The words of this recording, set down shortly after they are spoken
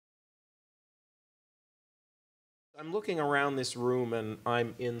I'm looking around this room and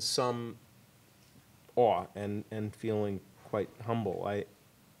I'm in some awe and feeling quite humble. I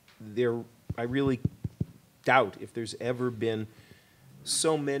really doubt if there's ever been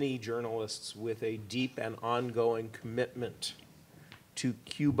so many journalists with a deep and ongoing commitment to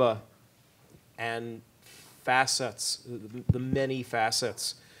Cuba and facets, the many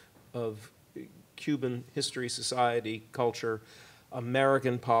facets of Cuban history, society, culture,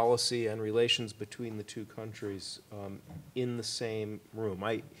 American policy, and relations between the two countries in the same room.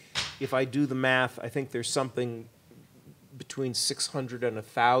 If I do the math, I think there's something between 600 and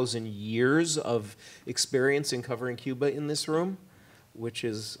 1,000 years of experience in covering Cuba in this room, which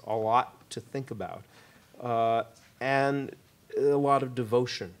is a lot to think about, and a lot of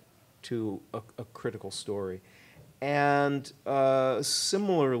devotion to a critical story. And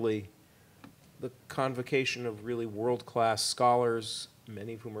similarly, the convocation of really world-class scholars,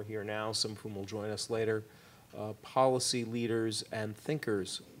 many of whom are here now, some of whom will join us later, policy leaders and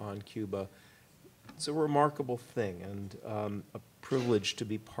thinkers on Cuba. It's a remarkable thing and a privilege to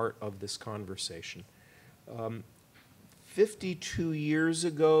be part of this conversation. 52 years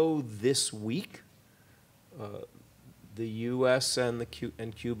ago this week, the U.S. and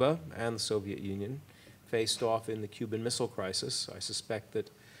Cuba and the Soviet Union faced off in the Cuban Missile Crisis. I suspect that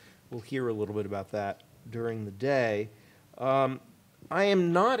we'll hear a little bit about that during the day. I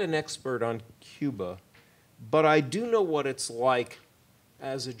am not an expert on Cuba, but I do know what it's like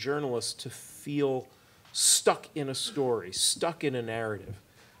as a journalist to feel stuck in a story, stuck in a narrative.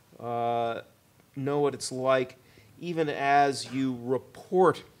 Know what it's like even as you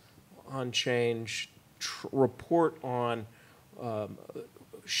report on change, report on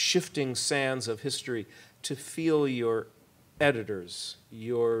shifting sands of history, to feel your editors,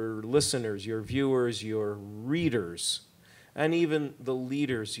 your listeners, your viewers, your readers, and even the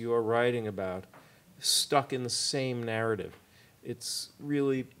leaders you are writing about stuck in the same narrative. It's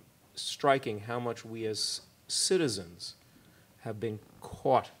really striking how much we as citizens have been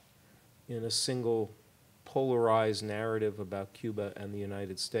caught in a single polarized narrative about Cuba and the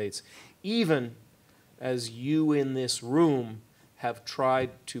United States, even as you in this room have tried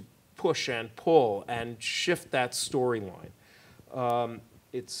to push and pull and shift that storyline.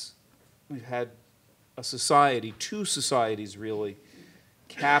 We've had a society, two societies really,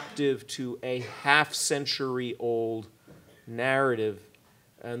 captive to a half-century-old narrative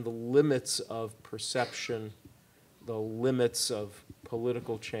and the limits of perception, the limits of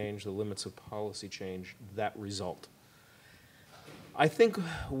political change, the limits of policy change that result. I think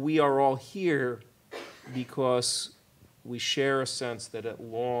we are all here because we share a sense that at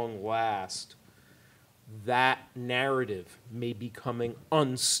long last, that narrative may be coming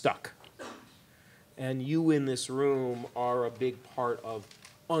unstuck. And you in this room are a big part of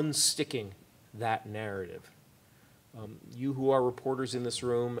unsticking that narrative. You who are reporters in this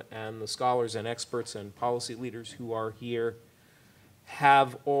room and the scholars and experts and policy leaders who are here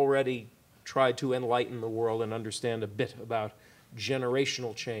have already tried to enlighten the world and understand a bit about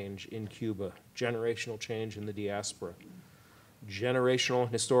generational change in Cuba, generational change in the diaspora, generational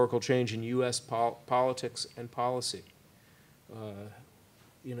and historical change in U.S. politics and policy,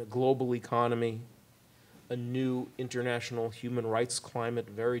 in a global economy, a new international human rights climate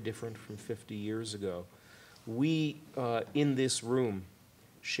very different from 50 years ago. We, in this room,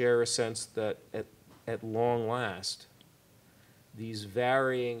 share a sense that at long last, these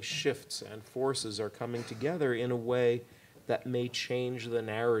varying shifts and forces are coming together in a way that may change the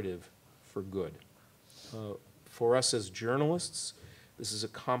narrative for good. For us as journalists, this is a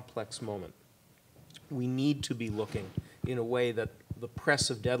complex moment. We need to be looking in a way that the press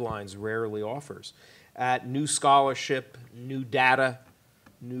of deadlines rarely offers at new scholarship, new data,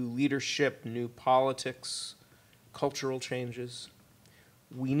 new leadership, new politics, cultural changes.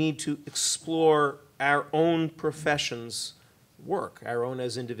 We need to explore our own profession's work, our own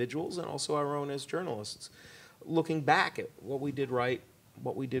as individuals and also our own as journalists, looking back at what we did right,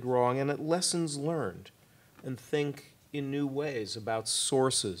 what we did wrong, and at lessons learned, and think in new ways about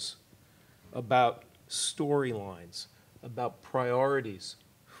sources, about storylines, about priorities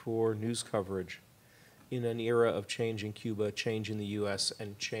for news coverage in an era of change in Cuba, change in the U.S.,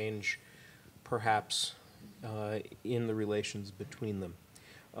 and change perhaps in the relations between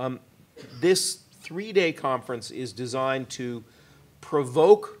them. This three-day conference is designed to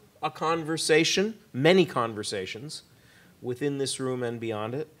provoke a conversation, many conversations, within this room and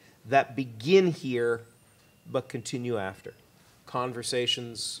beyond it, that begin here but continue after.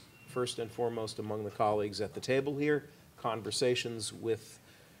 Conversations, first and foremost, among the colleagues at the table here, conversations with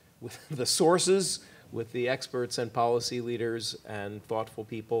the sources, with the experts and policy leaders and thoughtful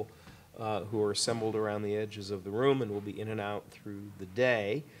people who are assembled around the edges of the room and will be in and out through the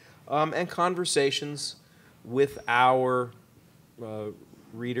day, and conversations with our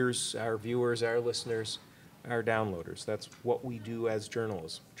readers, our viewers, our listeners, our downloaders. That's what we do as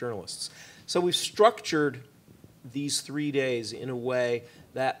journalists. So we've structured these 3 days in a way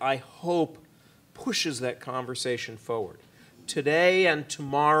that I hope pushes that conversation forward. Today and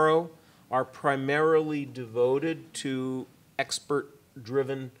tomorrow are primarily devoted to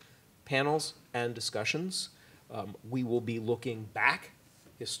expert-driven panels and discussions. We will be looking back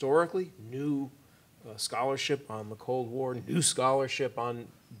historically, new scholarship on the Cold War, new scholarship on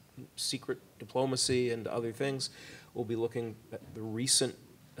secret diplomacy and other things. We'll be looking at the recent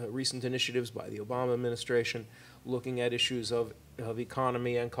initiatives by the Obama administration, looking at issues of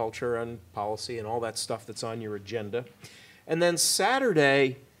economy and culture and policy and all that stuff that's on your agenda. And then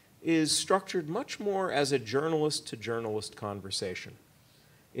Saturday is structured much more as a journalist-to-journalist conversation,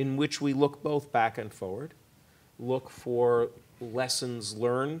 in which we look both back and forward, look for lessons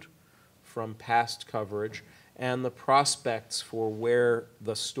learned from past coverage, and the prospects for where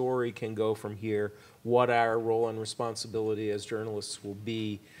the story can go from here, what our role and responsibility as journalists will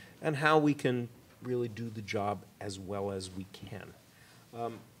be, and how we can really do the job as well as we can.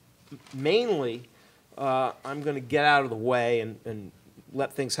 Mainly, I'm going to get out of the way and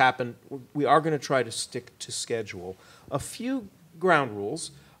let things happen. We are going to try to stick to schedule. A few ground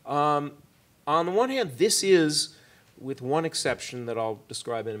rules. On the one hand, this is, with one exception that I'll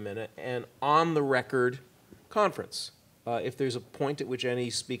describe in a minute, an on-the-record conference. If there's a point at which any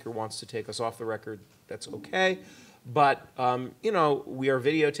speaker wants to take us off the record, that's okay. But, you know, we are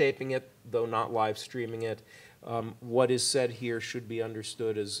videotaping it, though not live streaming it. What is said here should be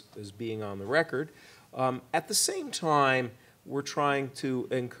understood as being on the record. At the same time, we're trying to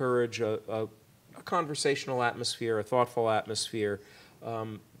encourage a conversational atmosphere, a thoughtful atmosphere.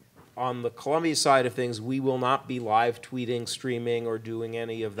 On the Columbia side of things, we will not be live tweeting, streaming, or doing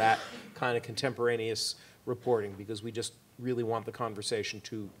any of that kind of contemporaneous reporting, because we just really want the conversation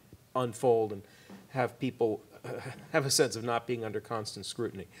to unfold and have people have a sense of not being under constant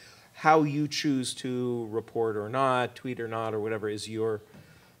scrutiny. How you choose to report or not, tweet or not, or whatever is your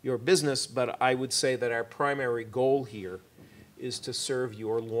business, but I would say that our primary goal here is to serve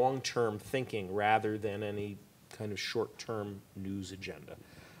your long-term thinking rather than any kind of short-term news agenda.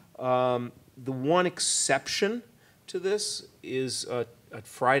 The one exception to this is at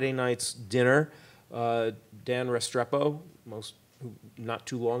Friday night's dinner. Dan Restrepo, who not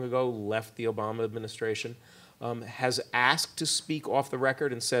too long ago left the Obama administration, has asked to speak off the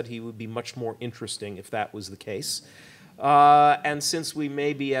record and said he would be much more interesting if that was the case. And since we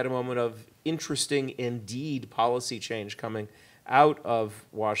may be at a moment of interesting, indeed, policy change coming out of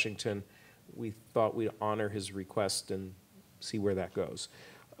Washington, we thought we'd honor his request and see where that goes.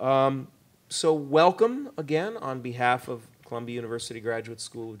 So welcome again on behalf of Columbia University Graduate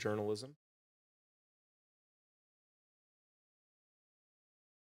School of Journalism.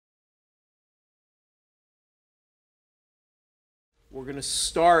 We're going to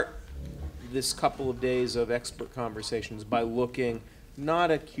start this couple of days of expert conversations by looking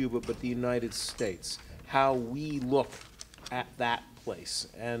not at Cuba but the United States, how we look at that place.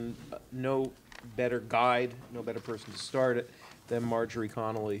 And no better guide, no better person to start it than Marjorie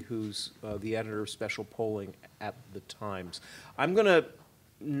Connelly, who's the editor of special polling at the Times. I'm going to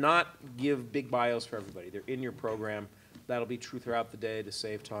not give big bios for everybody. They're in your program. That'll be true throughout the day to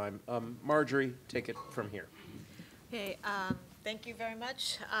save time. Marjorie, take it from here. Okay, thank you very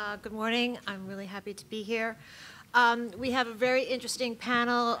much. Good morning. I'm really happy to be here. We have a very interesting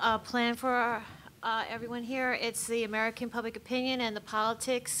panel planned for everyone here. It's the American public opinion and the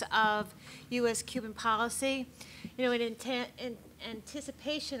politics of U.S.-Cuban policy. You know, in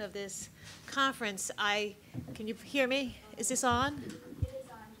anticipation of this conference, can you hear me? Is this on? It is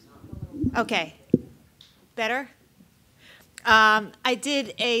on. Okay. Better? I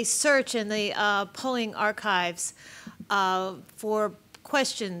did a search in the polling archives for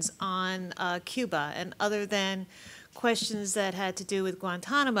questions on Cuba, and other than questions that had to do with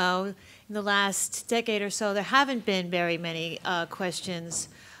Guantanamo, in the last decade or so, there haven't been very many questions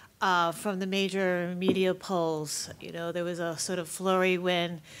from the major media polls. You know, there was a sort of flurry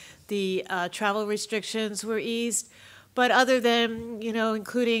when the travel restrictions were eased. But other than, you know,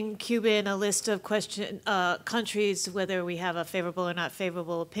 including Cuba in a list of countries, whether we have a favorable or not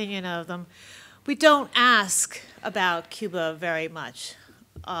favorable opinion of them, we don't ask about Cuba very much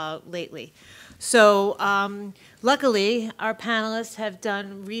lately. So luckily, our panelists have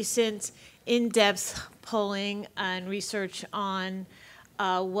done recent in-depth polling and research on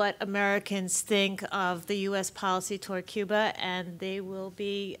what Americans think of the U.S. policy toward Cuba, and they will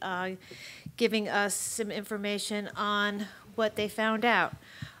be giving us some information on what they found out.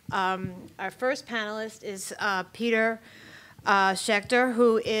 Our first panelist is Peter Schechter,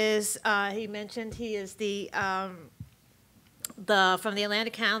 who is, he mentioned he is from the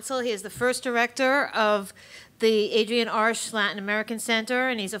Atlantic Council. He is the first director of the Adrienne Arsht Latin American Center,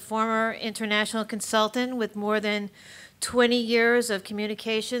 and he's a former international consultant with more than 20 years of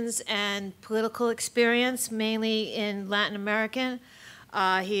communications and political experience, mainly in Latin American.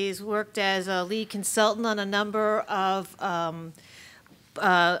 He's worked as a lead consultant on a number of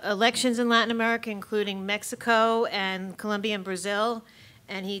elections in Latin America, including Mexico and Colombia and Brazil.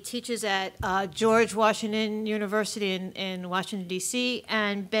 And he teaches at George Washington University in Washington, D.C.,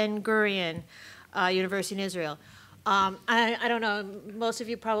 and Ben Gurion University in Israel. I don't know, most of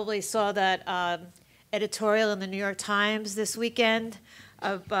you probably saw that editorial in the New York Times this weekend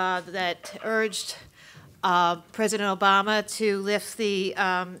that urged President Obama to lift the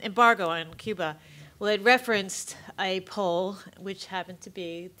embargo on Cuba. Well, it referenced a poll, which happened to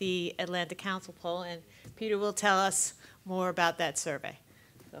be the Atlantic Council poll, and Peter will tell us more about that survey.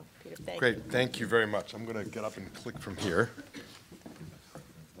 So, Peter, thank you. Great, thank you very much. I'm going to get up and click from here.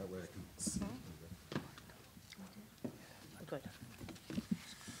 That way I can see. Good.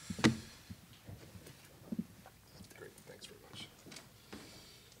 Great, thanks very much.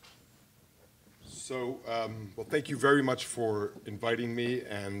 So, well, thank you very much for inviting me,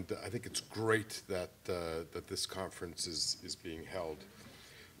 and I think it's great that, that this conference is being held.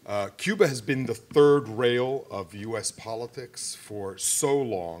 Cuba has been the third rail of U.S. politics for so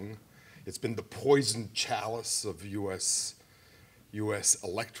long. It's been the poisoned chalice of U.S.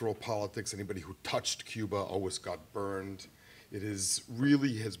 electoral politics. Anybody who touched Cuba always got burned. It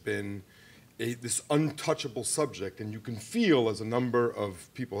really has been this untouchable subject, and you can feel, as a number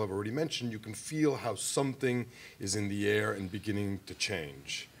of people have already mentioned, you can feel how something is in the air and beginning to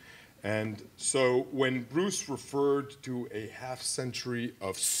change. And so when Bruce referred to a half-century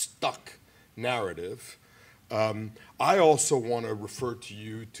of stuck narrative, I also want to refer to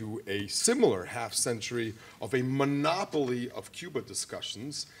you to a similar half-century of a monopoly of Cuba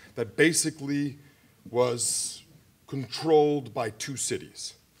discussions that basically was controlled by two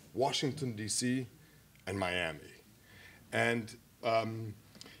cities, Washington, D.C. and Miami. And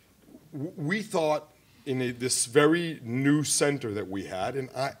we thought in this very new center that we had, and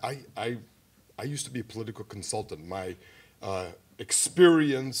I used to be a political consultant. My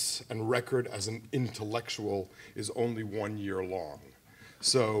experience and record as an intellectual is only 1 year long.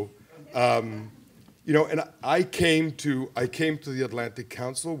 So, you know, and I came to the Atlantic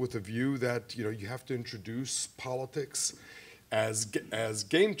Council with a view that, you know, you have to introduce politics as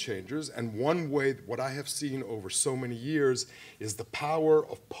game changers, and one way, what I have seen over so many years, is the power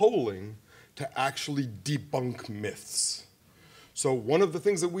of polling to actually debunk myths. So one of the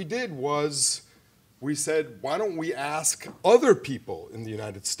things that we did was we said, why don't we ask other people in the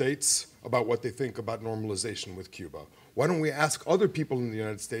United States about what they think about normalization with Cuba? Why don't we ask other people in the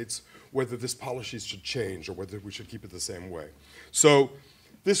United States whether this policy should change or whether we should keep it the same way? So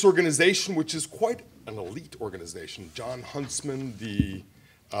this organization, which is quite an elite organization, John Huntsman, the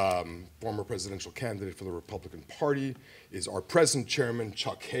former presidential candidate for the Republican Party, is our present chairman.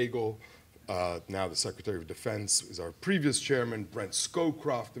 Chuck Hagel, now the Secretary of Defense, is our previous chairman. Brent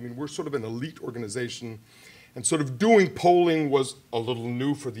Scowcroft. I mean, we're sort of an elite organization. And sort of doing polling was a little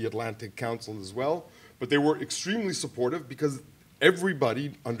new for the Atlantic Council as well. But they were extremely supportive because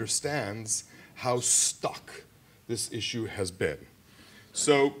everybody understands how stuck this issue has been.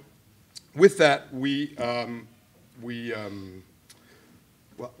 So with that, well,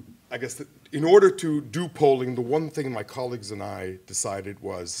 I guess that in order to do polling, the one thing my colleagues and I decided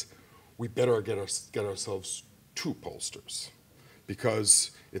was we better get ourselves two pollsters,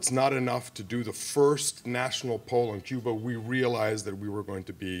 because it's not enough to do the first national poll on Cuba. We realized that we were going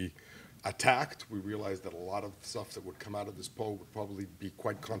to be attacked. We realized that a lot of stuff that would come out of this poll would probably be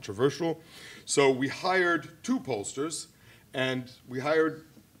quite controversial. So we hired two pollsters, and we hired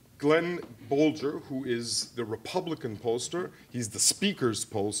Glenn Bolger, who is the Republican pollster. He's the Speaker's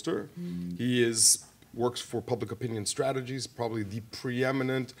pollster. He works for Public Opinion Strategies, probably the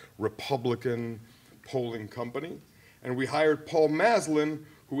preeminent Republican polling company. And we hired Paul Maslin,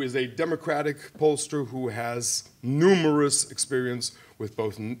 who is a Democratic pollster who has numerous experience with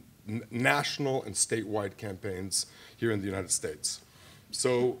both national and statewide campaigns here in the United States.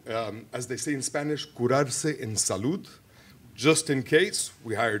 So, as they say in Spanish, curarse en salud. Just in case,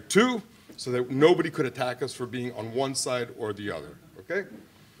 we hired two so that nobody could attack us for being on one side or the other, okay?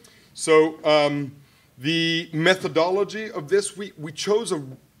 So The methodology of this, we chose,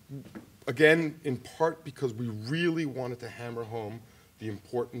 again, in part because we really wanted to hammer home the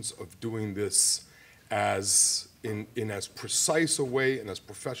importance of doing this in as precise a way and as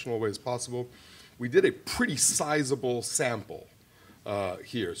professional a way as possible. We did a pretty sizable sample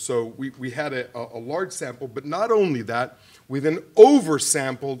here. So we had a large sample, but not only that, we then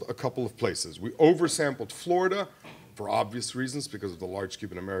oversampled a couple of places. We oversampled Florida, for obvious reasons, because of the large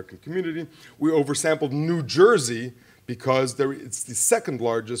Cuban-American community. We oversampled New Jersey because it's the second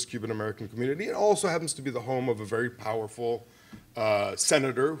largest Cuban-American community. It also happens to be the home of a very powerful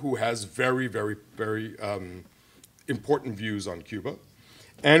senator who has very, very, very important views on Cuba.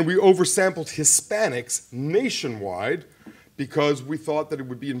 And we oversampled Hispanics nationwide because we thought that it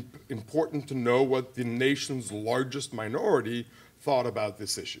would be important to know what the nation's largest minority thought about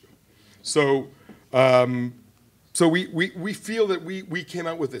this issue. So, so we feel that we came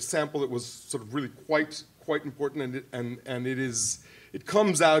out with a sample that was sort of really quite important, and it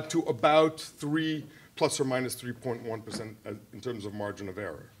comes out to about 3 plus or minus 3.1% in terms of margin of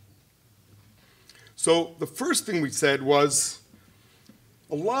error. So the first thing we said was,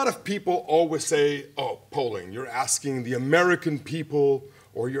 a lot of people always say, oh, polling, you're asking the American people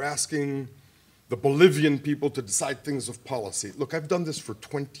or you're asking the Bolivian people to decide things of policy. Look, I've done this for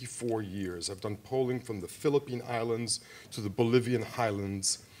 24 years. I've done polling from the Philippine Islands to the Bolivian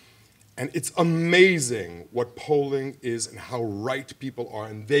highlands. And it's amazing what polling is and how right people are,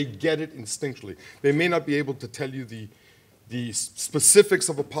 and they get it instinctually. They may not be able to tell you the specifics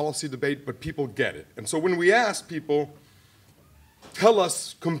of a policy debate, but people get it. And so when we ask people, tell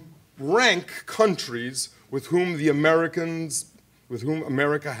us, rank countries with whom America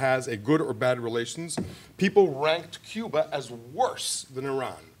has a good or bad relations, people ranked Cuba as worse than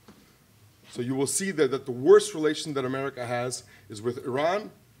Iran. So you will see that the worst relation that America has is with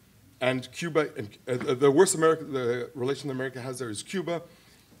Iran, and Cuba, and the worst relation that America has there is Cuba,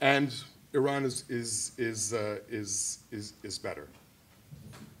 and Iran is better.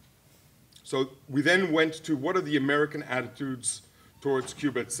 So we then went to what are the American attitudes towards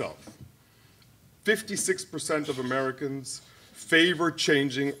Cuba itself. 56% of Americans favor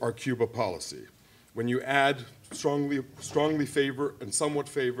changing our Cuba policy. When you add strongly favor and somewhat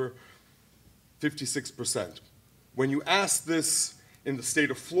favor, 56%. When you ask this in the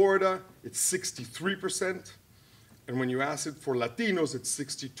state of Florida, it's 63%. And when you ask it for Latinos, it's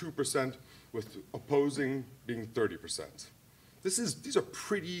 62%, with opposing being 30%. These are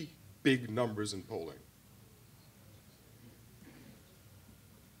pretty big numbers in polling.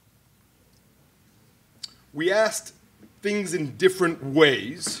 We asked things in different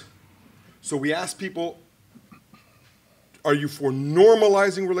ways. So we asked people, are you for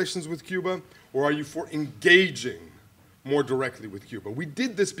normalizing relations with Cuba, or are you for engaging more directly with Cuba? We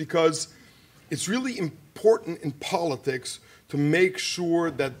did this because it's really important in politics to make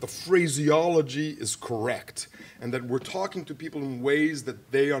sure that the phraseology is correct and that we're talking to people in ways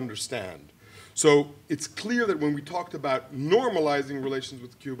that they understand. So it's clear that when we talked about normalizing relations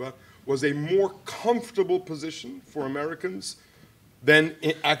with Cuba was a more comfortable position for Americans than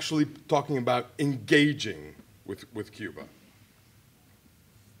actually talking about engaging with Cuba.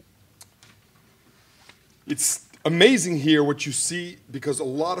 It's amazing here what you see, because a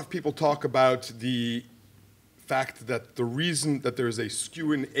lot of people talk about the fact that the reason that there is a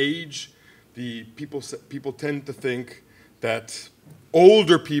skew in age, people tend to think that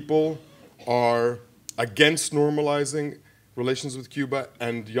older people are against normalizing relations with Cuba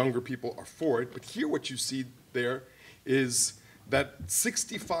and younger people are for it. But here what you see there is that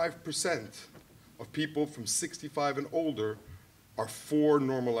 65% of people from 65 and older are for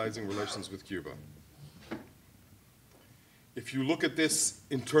normalizing relations with Cuba. If you look at this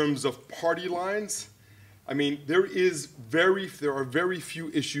in terms of party lines, I mean, there are very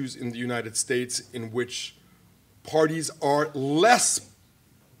few issues in the United States in which parties are less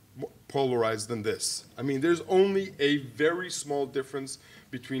polarized than this. I mean, there's only a very small difference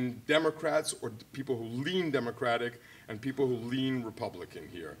between Democrats or people who lean Democratic and people who lean Republican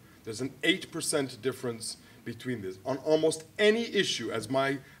here. There's an 8% difference between this. On almost any issue, as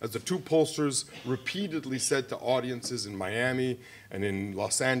the two pollsters repeatedly said to audiences in Miami and in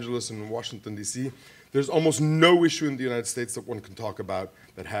Los Angeles and in Washington, D.C., there's almost no issue in the United States that one can talk about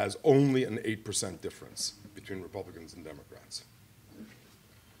that has only an 8% difference between Republicans and Democrats.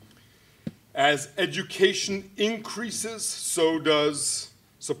 As education increases, so does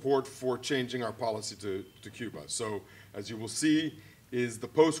support for changing our policy to Cuba. So as you will see, is the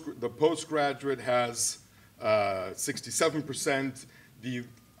postgraduate has 67%, the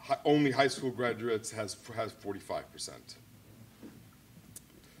only high school graduates has 45%.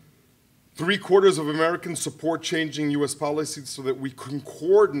 3/4 of Americans support changing U.S. policies so that we can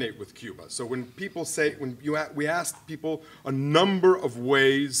coordinate with Cuba. So when people say, we asked people a number of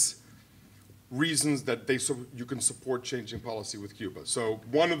reasons that you can support changing policy with Cuba. So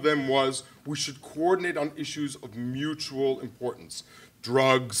one of them was we should coordinate on issues of mutual importance: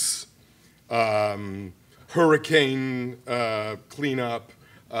 drugs, hurricane cleanup,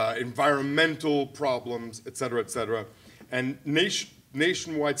 environmental problems, et cetera, et cetera. And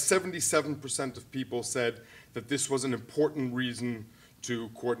nationwide, 77% of people said that this was an important reason to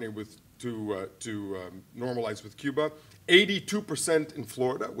coordinate with, to normalize with Cuba. 82% in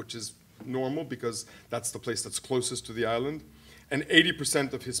Florida, which is normal because that's the place that's closest to the island, and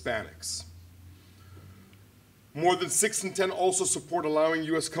 80% of Hispanics. More than 6 in 10 also support allowing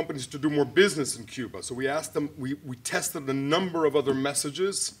U.S. companies to do more business in Cuba. So we asked them, we tested a number of other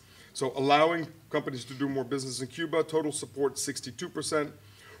messages. So allowing companies to do more business in Cuba, total support 62%.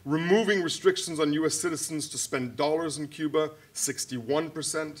 Removing restrictions on U.S. citizens to spend dollars in Cuba,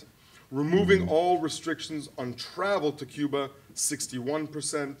 61%. Removing all restrictions on travel to Cuba,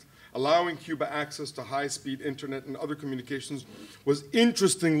 61%. Allowing Cuba access to high-speed internet and other communications was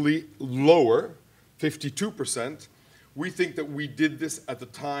interestingly lower, 52%. We think that we did this at the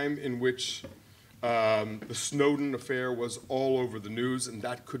time in which the Snowden affair was all over the news, and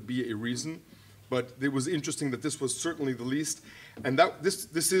that could be a reason. But it was interesting that this was certainly the least. And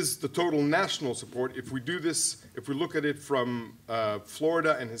this is the total national support. If we do this, if we look at it from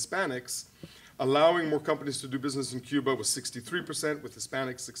Florida and Hispanics, allowing more companies to do business in Cuba was 63%, with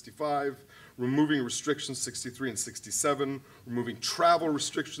Hispanics 65%, removing restrictions 63 and 67, removing travel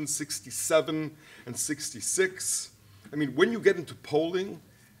restrictions 67 and 66. I mean, when you get into polling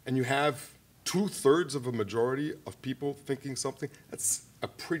and you have 2/3 of a majority of people thinking something, that's a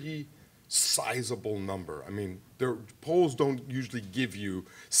pretty sizable number. I mean, polls don't usually give you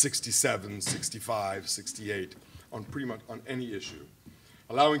 67, 65, 68 on pretty much on any issue.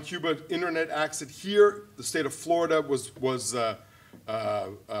 Allowing Cuba internet access here, the state of Florida was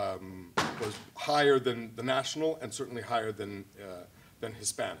higher than the national and certainly higher than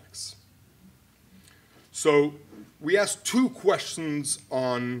Hispanics. So we asked 2 questions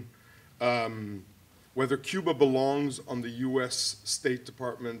on whether Cuba belongs on the U.S. State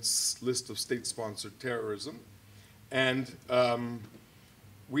Department's list of state-sponsored terrorism. And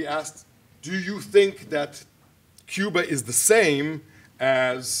we asked, do you think that Cuba is the same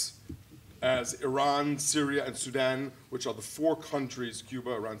as Iran, Syria, and Sudan, which are the 4 countries,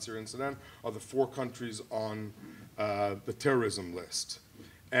 Cuba, Iran, Syria, and Sudan, are the 4 countries on the terrorism list.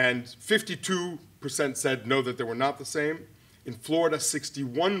 And 52% said no, that they were not the same. In Florida,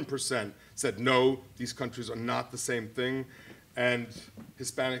 61% said no, these countries are not the same thing, and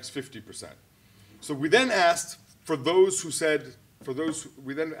Hispanics, 50%. So we then asked, we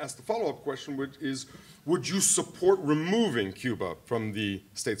then asked the follow-up question, which is, would you support removing Cuba from the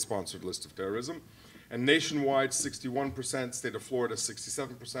state-sponsored list of terrorism? And nationwide, 61%, state of Florida,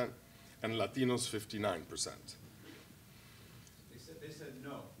 67%, and Latinos, 59%. They said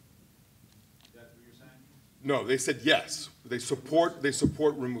no. Is that what you're saying? No, they said yes. They support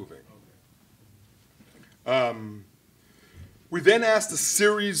removing. Okay. We then asked a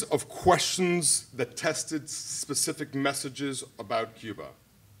series of questions that tested specific messages about Cuba.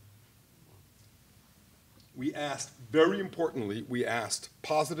 We asked, very importantly, we asked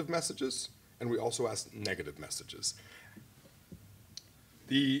positive messages, and we also asked negative messages.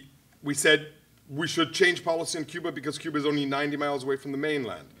 We said we should change policy in Cuba because Cuba is only 90 miles away from the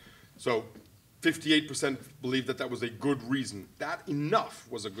mainland. So 58% believed that that was a good reason. That enough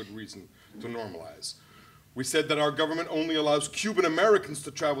was a good reason to normalize. We said that our government only allows Cuban Americans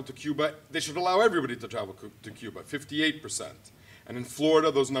to travel to Cuba. They should allow everybody to travel to Cuba, 58%. And in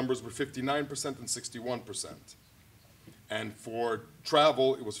Florida, those numbers were 59% and 61%. And for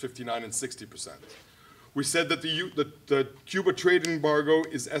travel, it was 59 and 60%. We said that the Cuba trade embargo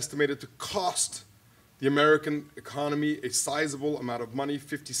is estimated to cost the American economy a sizable amount of money.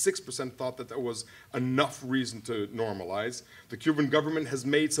 56% thought that there was enough reason to normalize. The Cuban government has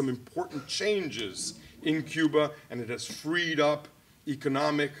made some important changes in Cuba, and it has freed up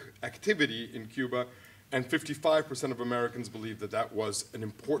economic activity in Cuba, and 55% of Americans believe that that was an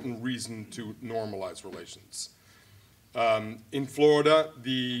important reason to normalize relations. In Florida,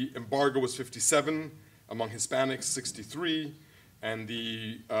 the embargo was 57, among Hispanics 63, and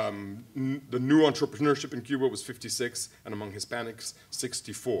the new entrepreneurship in Cuba was 56, and among Hispanics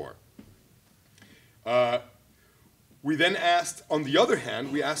 64. We then asked, on the other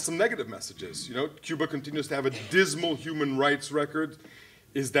hand, we asked some negative messages. You know, Cuba continues to have a dismal human rights record.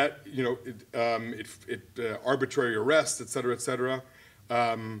 Is that, you know, arbitrary arrests, et cetera, et cetera.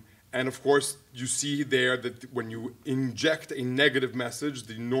 And of course, you see there that when you inject a negative message,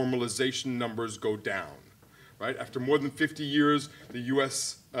 the normalization numbers go down, right? After more than 50 years, the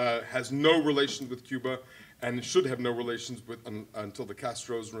US has no relations with Cuba, and it should have no relations with until the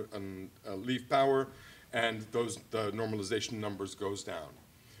Castros leave power, and the normalization numbers goes down.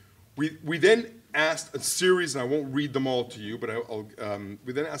 We then asked a series, and I won't read them all to you, but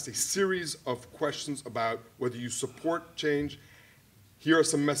we then asked a series of questions about whether you support change. Here are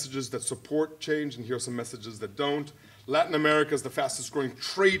some messages that support change, and here are some messages that don't. Latin America is the fastest growing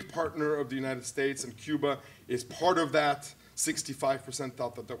trade partner of the United States, and Cuba is part of that. 65%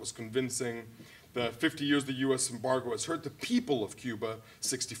 thought that that was convincing. The 50 years the US embargo has hurt the people of Cuba,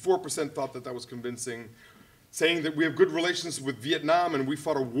 64% thought that that was convincing. Saying that we have good relations with Vietnam and we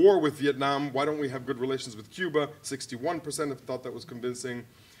fought a war with Vietnam, why don't we have good relations with Cuba? 61% have thought that was convincing.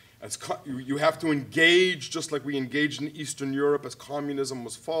 You have to engage, just like we engaged in Eastern Europe as communism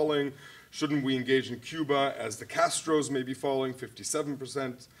was falling. Shouldn't we engage in Cuba as the Castros may be falling?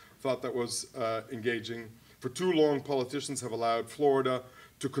 57% thought that was engaging. For too long, politicians have allowed Florida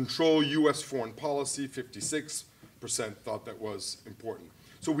to control US foreign policy. 56% thought that was important.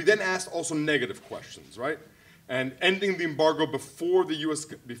 So we then asked also negative questions, right? And ending the embargo before the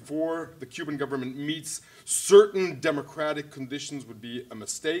Cuban government meets certain democratic conditions would be a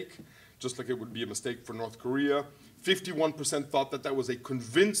mistake, just like it would be a mistake for North Korea. 51% thought that that was a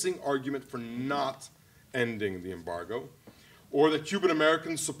convincing argument for not ending the embargo, or that Cuban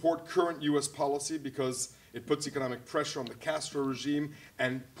Americans support current US policy because it puts economic pressure on the Castro regime,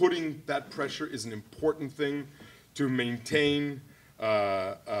 and putting that pressure is an important thing to maintain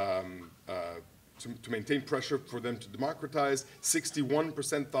to maintain pressure for them to democratize.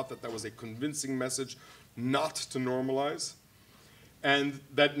 61% thought that that was a convincing message not to normalize, and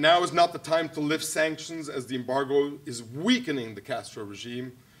that now is not the time to lift sanctions as the embargo is weakening the Castro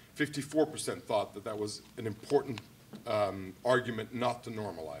regime. 54% thought that that was an important argument not to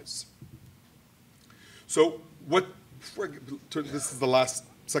normalize. So this is the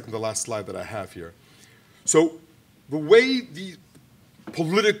second to last slide that I have here. So the way the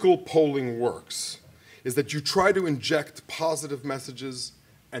political polling works is that you try to inject positive messages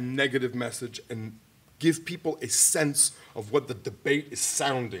and negative message and give people a sense of what the debate is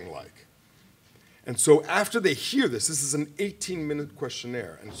sounding like. And so after they hear this is an 18-minute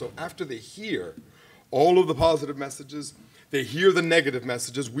questionnaire, and so after they hear all of the positive messages, they hear the negative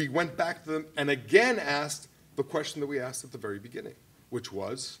messages, we went back to them and again asked the question that we asked at the very beginning, which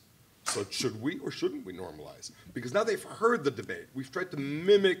was, so should we or shouldn't we normalize? Because now they've heard the debate. We've tried to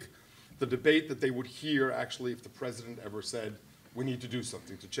mimic the debate that they would hear actually if the president ever said, we need to do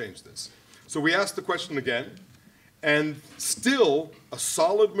something to change this. So we asked the question again, and still a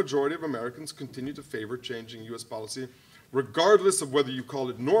solid majority of Americans continue to favor changing US policy, regardless of whether you call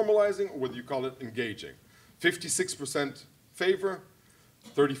it normalizing or whether you call it engaging. 56% favor,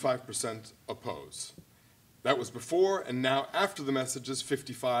 35% oppose. That was before, and now after the messages,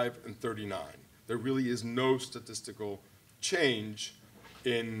 55 and 39. There really is no statistical change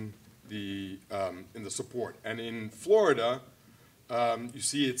in the support. And in Florida, you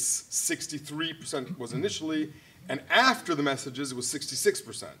see it's 63% was initially, and after the messages, it was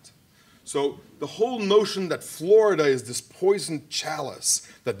 66%. So the whole notion that Florida is this poisoned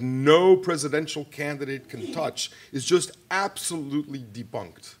chalice that no presidential candidate can touch is just absolutely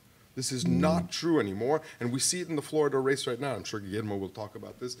debunked. This is not true anymore, and we see it in the Florida race right now. I'm sure Guillermo will talk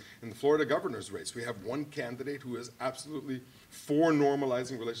about this. In the Florida governor's race, we have one candidate who is absolutely for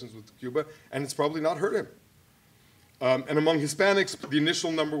normalizing relations with Cuba, and it's probably not hurt him. And among Hispanics, the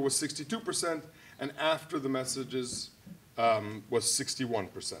initial number was 62%, and after the messages was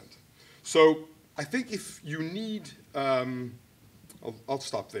 61%. So I think if you need, I'll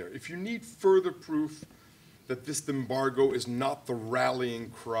stop there. If you need further proof that this embargo is not the rallying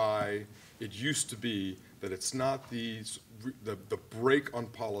cry it used to be, that it's not the break on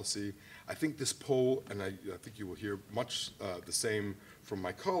policy, I think this poll, and I think you will hear much the same from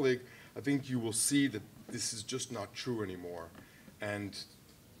my colleague, I think you will see that this is just not true anymore. And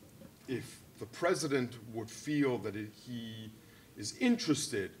if the president would feel that he is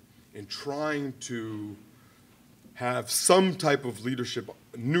interested in trying to have some type of leadership,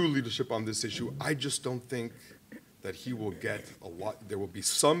 new leadership on this issue, I just don't think that he will get a lot. There will be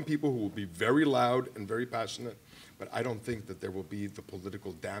some people who will be very loud and very passionate, but I don't think that there will be the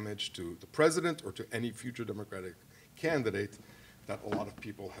political damage to the president or to any future Democratic candidate that a lot of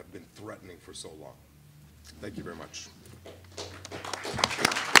people have been threatening for so long. Thank you very much.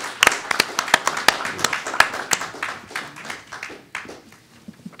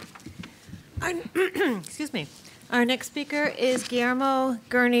 Excuse me. Our next speaker is Guillermo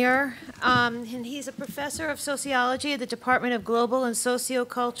Grenier, and he's a professor of sociology at the Department of Global and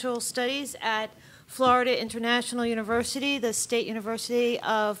Sociocultural Studies at Florida International University, the State University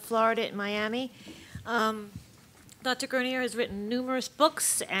of Florida in Miami. Dr. Grenier has written numerous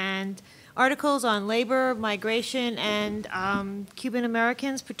books and articles on labor, migration, and Cuban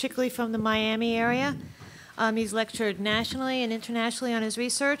Americans, particularly from the Miami area. He's lectured nationally and internationally on his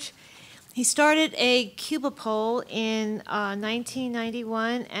research. He started a Cuba poll in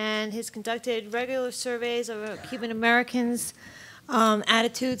 1991 and has conducted regular surveys of Cuban Americans'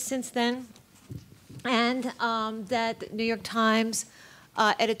 attitudes since then. And that New York Times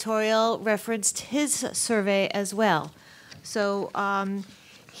editorial referenced his survey as well. So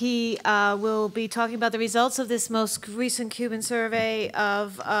he will be talking about the results of this most recent Cuban survey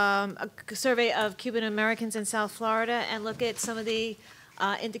of a survey of Cuban Americans in South Florida and look at some of the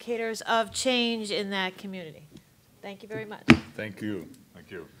indicators of change in that community. Thank you very much. Thank you.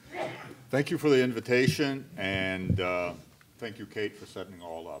 Thank you. Thank you for the invitation, and thank you, Kate, for setting it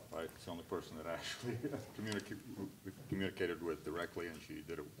all up. I'm the only person that actually communicated with directly, and she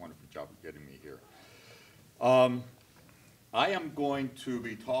did a wonderful job of getting me here. I am going to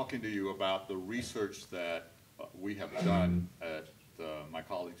be talking to you about the research that we have done at, my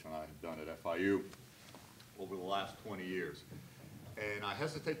colleagues and I have done at FIU over the last 20 years. And I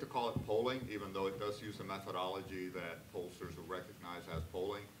hesitate to call it polling, even though it does use a methodology that pollsters will recognize as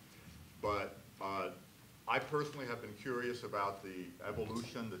polling. But I personally have been curious about the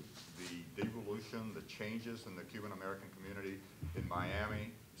evolution, the devolution, the changes in the Cuban American community in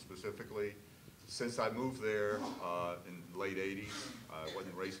Miami specifically. Since I moved there in the late 80s, I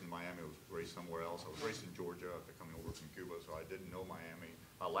wasn't raised in Miami, I was raised somewhere else. I was raised in Georgia after coming over from Cuba, so I didn't know Miami.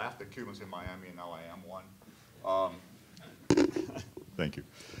 I laughed at Cubans in Miami, and now I am one. Thank you.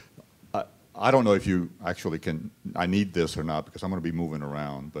 I don't know if you actually can, I need this or not, because I'm going to be moving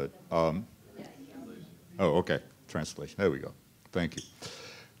around, but, oh, okay, translation, there we go. Thank you.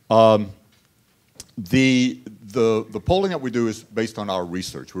 The polling that we do is based on our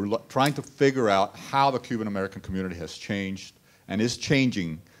research. We're trying to figure out how the Cuban American community has changed and is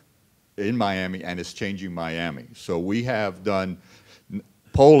changing in Miami and is changing Miami. So we have done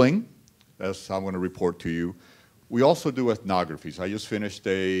polling, as I'm going to report to you. We also do ethnographies. I just finished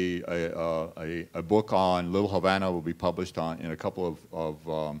a book on Little Havana. Will be published in a couple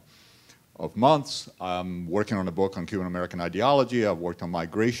of months. I'm working on a book on Cuban American ideology. I've worked on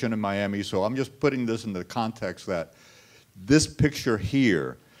migration in Miami. So I'm just putting this in the context that this picture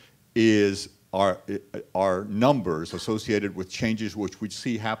here is our numbers associated with changes which we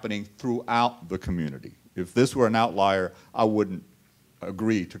see happening throughout the community. If this were an outlier, I wouldn't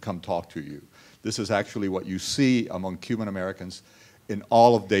agree to come talk to you. This is actually what you see among Cuban Americans in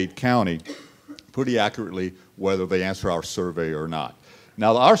all of Dade County, pretty accurately, whether they answer our survey or not.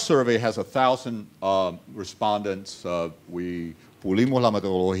 Now, our survey has 1,000 respondents. We pulimos la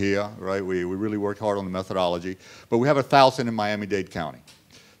metodología, right? We really worked hard on the methodology, but we have 1,000 in Miami-Dade County.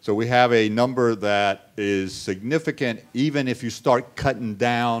 So we have a number that is significant, even if you start cutting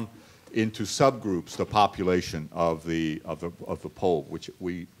down into subgroups the population of the poll, which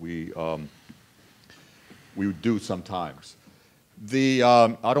we do sometimes.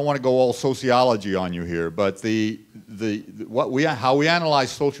 I don't want to go all sociology on you here, but how we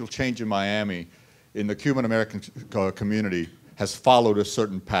analyze social change in Miami in the Cuban American community has followed a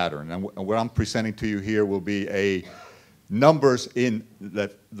certain pattern. And what I'm presenting to you here will be numbers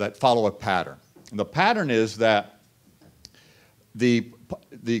that follow a pattern. And the pattern is that the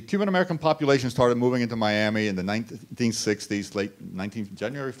Cuban American population started moving into Miami in the 1960s,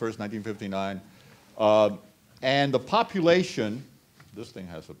 January 1st, 1959. And the population, this thing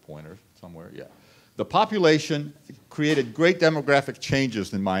has a pointer somewhere, yeah. The population created great demographic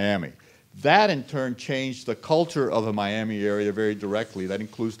changes in Miami. That in turn changed the culture of the Miami area very directly. That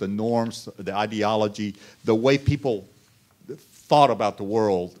includes the norms, the ideology, the way people thought about the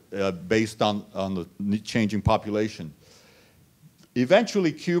world based on the changing population.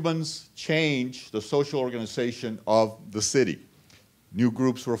 Eventually, Cubans changed the social organization of the city. New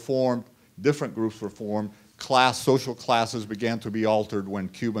groups were formed, different groups were formed. Social classes began to be altered when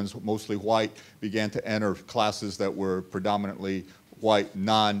Cubans, mostly white, began to enter classes that were predominantly white,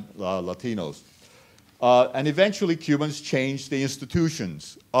 non-Latinos. And eventually, Cubans changed the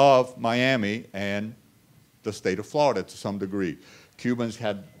institutions of Miami and the state of Florida to some degree. Cubans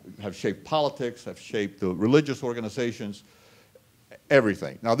have shaped politics, have shaped the religious organizations,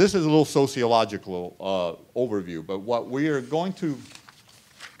 everything. Now, this is a little sociological overview, but what we are going to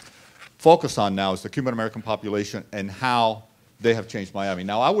focus on now is the Cuban American population and how they have changed Miami.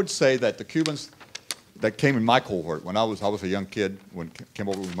 Now, I would say that the Cubans that came in my cohort when I was a young kid, when I came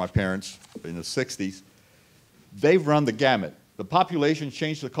over with my parents in the 60s, they've run the gamut. The population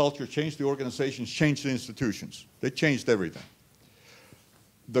changed the culture, changed the organizations, changed the institutions. They changed everything.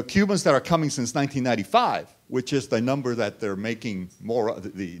 The Cubans that are coming since 1995, which is the number that they're making more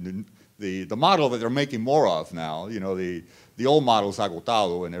of, the model that they're making more of now, you know, the old model is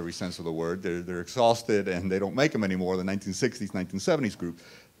agotado in every sense of the word. They're exhausted and they don't make them anymore, the 1960s, 1970s group.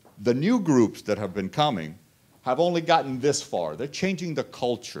 The new groups that have been coming have only gotten this far. They're changing the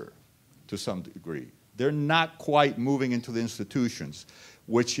culture to some degree. They're not quite moving into the institutions,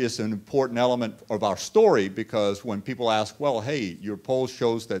 which is an important element of our story, because when people ask, well, hey, your poll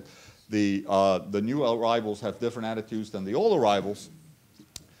shows that the new arrivals have different attitudes than the old arrivals,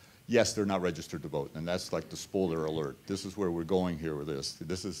 yes, they're not registered to vote, and that's like the spoiler alert. This is where we're going here with this.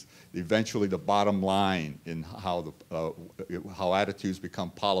 This is eventually the bottom line in how attitudes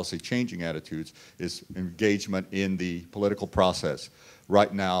become policy-changing attitudes, is engagement in the political process.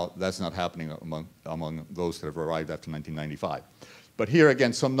 Right now, that's not happening among those that have arrived after 1995. But here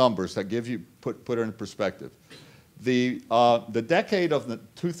again, some numbers that give you, put it in perspective. The decade of the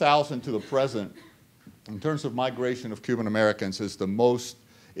 2000 to the present, in terms of migration of Cuban Americans, is the most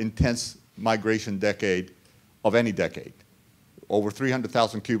intense migration decade of any decade. Over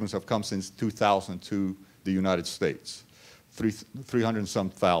 300,000 Cubans have come since 2000 to the United States. 300 and some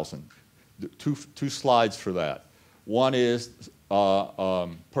thousand. Two slides for that. One is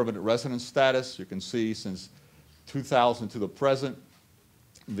permanent residence status. You can see since 2000 to the present,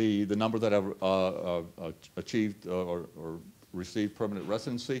 the number that have achieved or received permanent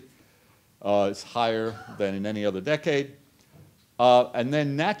residency is higher than in any other decade. And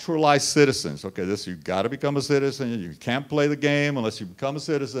then naturalized citizens. Okay, you've got to become a citizen. You can't play the game unless you become a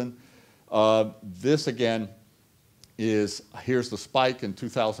citizen. This again here's the spike in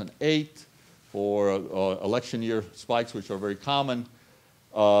 2008 for election year spikes, which are very common.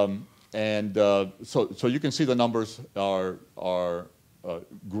 So you can see the numbers are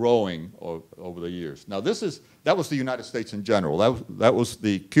growing over the years. Now that was the United States in general. That was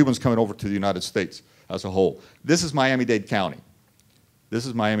the Cubans coming over to the United States as a whole. This is Miami-Dade County. This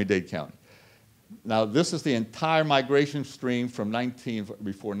is Miami-Dade County. Now this is the entire migration stream from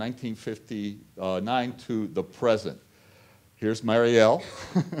before 1959 to the present. Here's Mariel.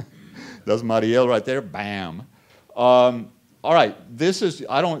 That's Mariel right there, bam. All right,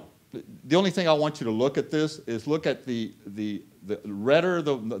 the only thing I want you to look at this is look at the redder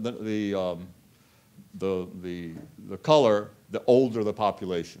the color, the older the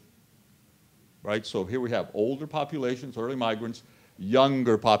population. Right, so here we have older populations, early migrants,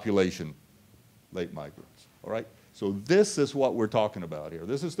 younger population, late migrants, all right? So this is what we're talking about here.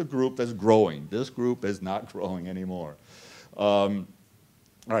 This is the group that's growing. This group is not growing anymore. All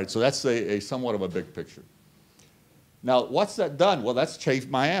right, so that's a somewhat of a big picture. Now, what's that done? Well, that's changed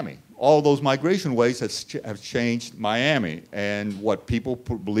Miami. All those migration waves have changed Miami and what people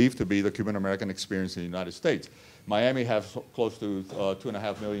believe to be the Cuban American experience in the United States. Miami has close to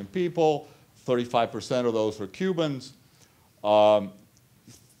 2.5 million people. 35% of those are Cubans.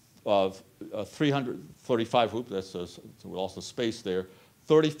 335, oops, we lost a space there.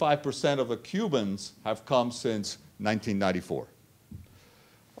 35% of the Cubans have come since 1994.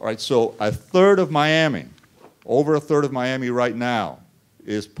 All right, so a third of Miami, over a third of Miami right now,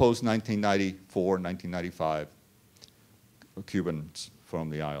 is post-1994, 1995 Cubans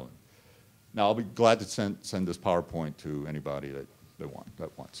from the island. Now, I'll be glad to send this PowerPoint to anybody that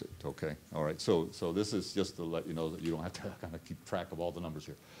wants it, okay? All right, so this is just to let you know that you don't have to kind of keep track of all the numbers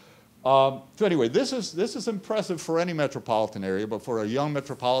here. So anyway, this is impressive for any metropolitan area, but for a young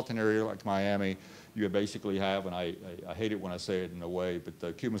metropolitan area like Miami, you basically have, and I hate it when I say it in a way, but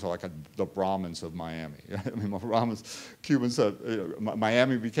the Cubans are like the Brahmins of Miami. I mean, Cubans,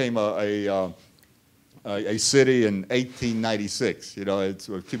 Miami became a city in 1896. You know,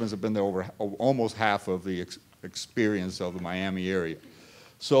 Cubans have been there over almost half of the experience of the Miami area.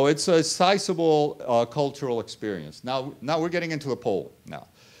 So it's a sizable cultural experience. Now we're getting into the poll now.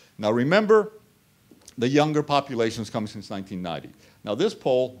 Now remember, the younger populations come since 1990. Now this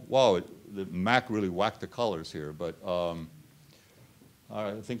poll, wow, the Mac really whacked the colors here, but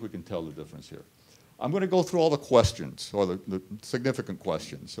I think we can tell the difference here. I'm going to go through all the questions, or the significant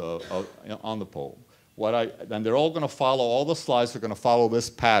questions on the poll. And they're all going to follow, all the slides are going to follow this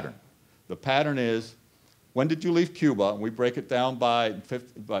pattern. The pattern is, when did you leave Cuba? And we break it down by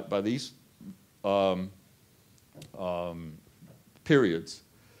these periods.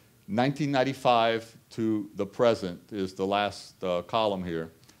 1995 to the present is the last column here.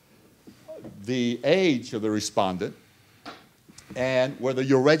 The age of the respondent, and whether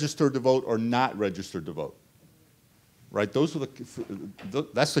you're registered to vote or not registered to vote. Right? Those are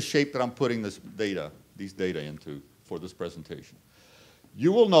that's the shape that I'm putting these data into for this presentation.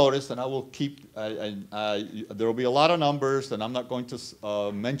 You will notice, and I will keep, there will be a lot of numbers, and I'm not going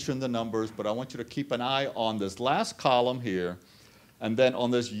to mention the numbers, but I want you to keep an eye on this last column here, and then on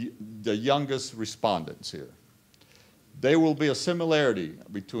this, the youngest respondents here. There will be a similarity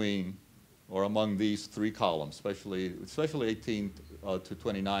between, or among these three columns, especially 18 to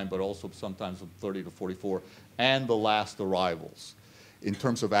 29, but also sometimes from 30 to 44, and the last arrivals in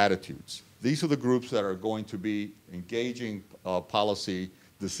terms of attitudes. These are the groups that are going to be engaging policy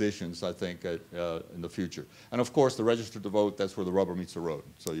decisions, I think, in the future. And of course, the registered to vote, that's where the rubber meets the road.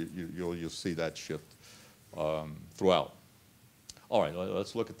 So you'll see that shift throughout. All right,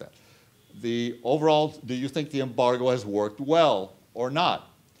 let's look at that. The overall, do you think the embargo has worked well or not?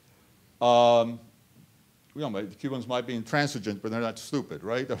 The Cubans might be intransigent, but they're not stupid,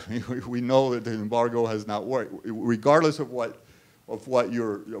 right? I mean, we know that the embargo has not worked. Regardless of what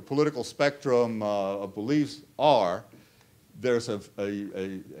your political spectrum of beliefs are, there's a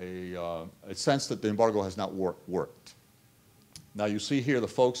sense that the embargo has not worked. Now you see here the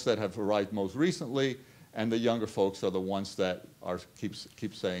folks that have arrived most recently, and the younger folks are the ones that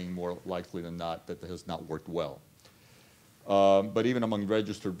keep saying more likely than not that it has not worked well. But even among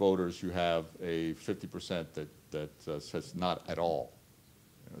registered voters, you have a 50% that says not at all.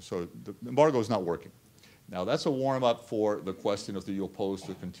 So the embargo is not working. Now that's a warm-up for the question of do you oppose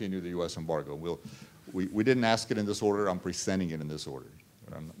to continue the U.S. embargo. We didn't ask it in this order. I'm presenting it in this order.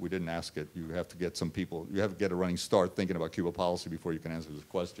 We didn't ask it. You have to get some people, you have to get a running start thinking about Cuba policy before you can answer this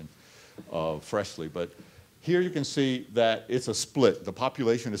question freshly. But here you can see that it's a split. The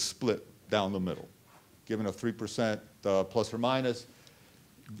population is split down the middle. Given a 3% plus or minus,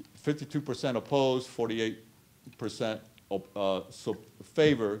 52% oppose, 48%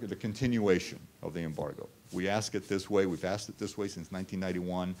 favor the continuation of the embargo. We ask it this way. We've asked it this way since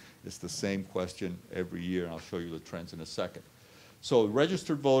 1991. It's the same question every year, and I'll show you the trends in a second. So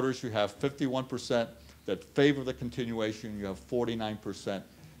registered voters, you have 51% that favor the continuation. You have 49%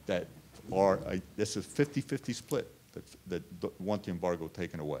 that are, this is 50-50 split that want the embargo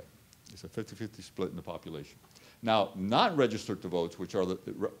taken away. It's a 50-50 split in the population. Now, not registered to vote, which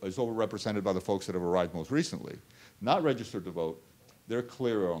is overrepresented by the folks that have arrived most recently, not registered to vote, they're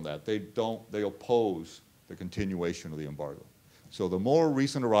clearer on that. They oppose the continuation of the embargo. So the more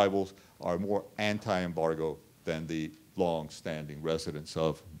recent arrivals are more anti-embargo than the long-standing residents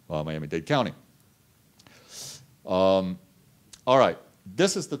of Miami-Dade County. All right,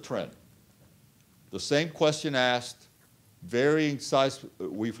 this is the trend. The same question asked, varying size.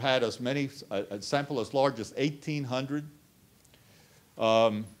 We've had as many, a sample as large as 1,800.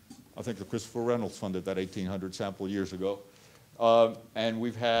 I think the Christopher Reynolds funded that 1,800 sample years ago. And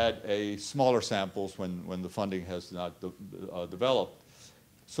we've had smaller samples when the funding has not developed.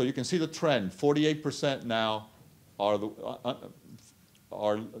 So you can see the trend. 48% now do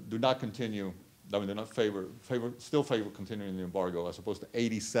not continue. I mean, they're not still favor continuing the embargo, as opposed to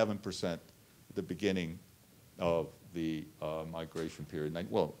 87% at the beginning of the migration period.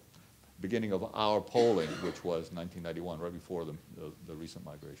 Well, beginning of our polling, which was 1991, right before the recent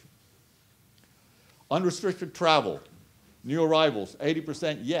migration. Unrestricted travel. New arrivals,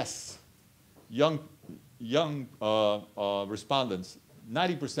 80% yes. Young respondents,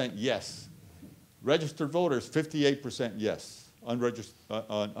 90% yes. Registered voters, 58% yes.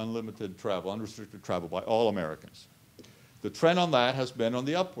 Unlimited travel, unrestricted travel by all Americans. The trend on that has been on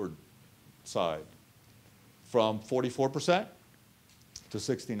the upward side, from 44% to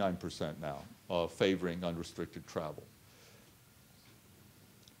 69% now, favoring unrestricted travel.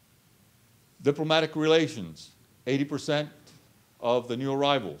 Diplomatic relations, 80% of the new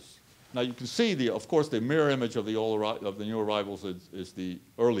arrivals. Now you can see, of course, the mirror image of the new arrivals is the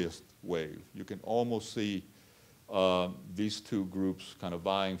earliest wave. You can almost see these two groups kind of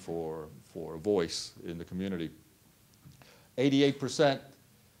vying for a voice in the community. 88%,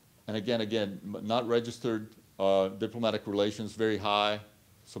 and again, not registered diplomatic relations, very high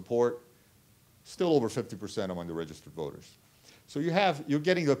support, still over 50% among the registered voters. So you're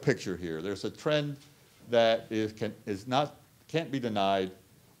getting the picture here. There's a trend that can't be denied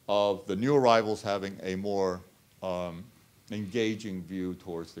of the new arrivals having a more engaging view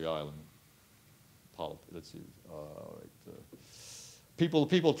towards the island. Let's see.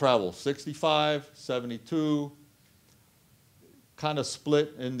 People travel, 65, 72, kind of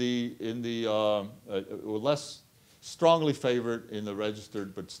split in the less strongly favored in the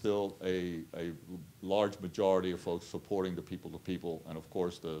registered, but still a large majority of folks supporting the people-to-people, and of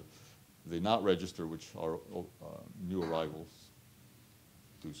course the not registered, which are new arrivals,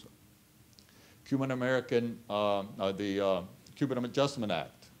 do so. Cuban Adjustment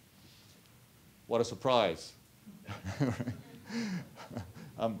Act. What a surprise.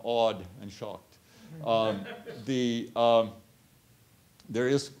 I'm awed and shocked. There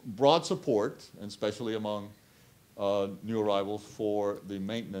is broad support, and especially among new arrivals, for the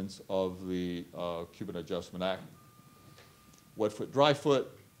maintenance of the Cuban Adjustment Act. Wet foot, dry foot,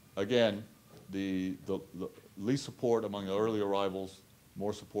 again, the least support among the early arrivals,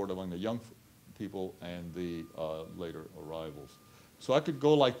 more support among the young people and the later arrivals. So I could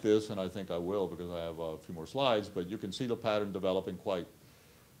go like this, and I think I will because I have a few more slides, but you can see the pattern developing quite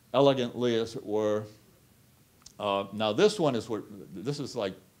elegantly, as it were. Now this one is where, this is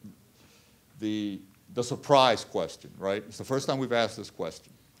like the surprise question, right? It's the first time we've asked this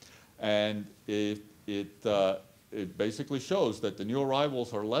question. And it basically shows that the new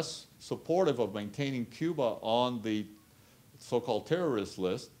arrivals are less supportive of maintaining Cuba on the so-called terrorist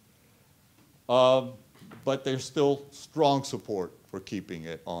list, but there's still strong support for keeping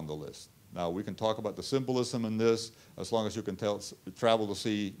it on the list. Now, we can talk about the symbolism in this. As long as you can travel to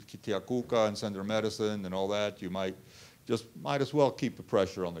see Tiacuca and send their medicine and all that, you might as well keep the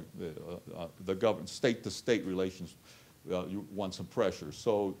pressure on the government, state-to-state relations. You want some pressure.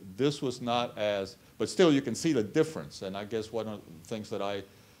 So this was not as, but still you can see the difference. And I guess one of the things that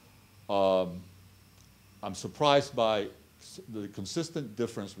I'm surprised by the consistent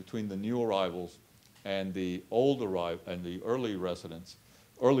difference between the new arrivals and the early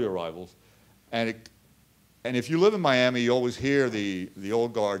arrivals. And if you live in Miami, you always hear the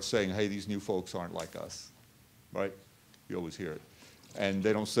old guard saying, hey, these new folks aren't like us, right? You always hear it. And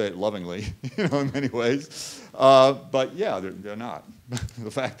they don't say it lovingly, you know, in many ways. But yeah, they're not. The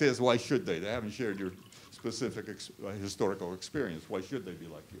fact is, why should they? They haven't shared your specific historical experience. Why should they be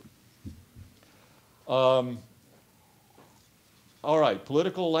like you? All right,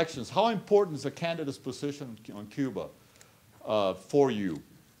 political elections. How important is a candidate's position on Cuba for you?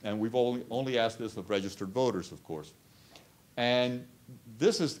 And we've only asked this of registered voters, of course. And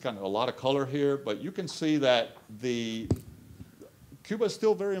this is kind of a lot of color here, but you can see that Cuba is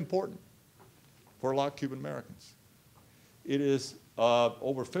still very important for a lot of Cuban Americans. It is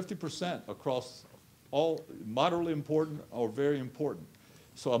over 50% across all, moderately important or very important.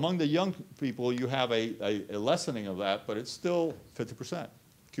 So among the young people, you have a lessening of that, but it's still 50%.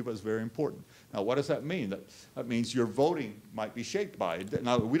 Cuba is very important. Now, what does that mean? That means your voting might be shaped by it.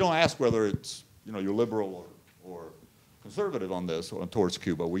 Now, we don't ask whether it's, you know, you're liberal or conservative on this or towards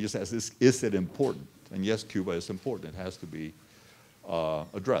Cuba. We just ask, is it important? And yes, Cuba is important. It has to be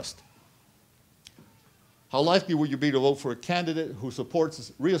addressed. How likely would you be to vote for a candidate who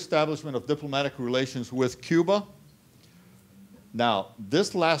supports reestablishment of diplomatic relations with Cuba? Now,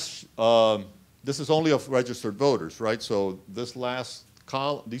 this is only of registered voters, right? So this last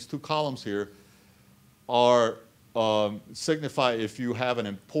these two columns here are signify if you have an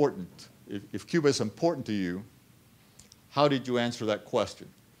important, if Cuba is important to you, how did you answer that question?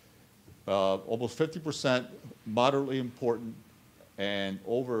 Almost 50% moderately important, and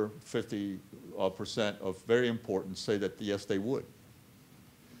over 50% of very important say that yes, they would.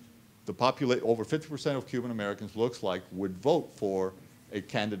 Over 50% of Cuban Americans looks like would vote for a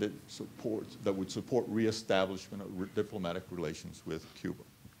candidate that would support reestablishment of diplomatic relations with Cuba.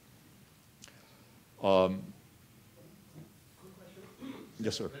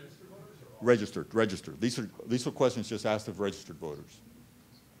 Yes, sir. Registered. These are questions just asked of registered voters.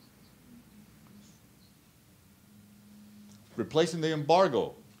 Replacing the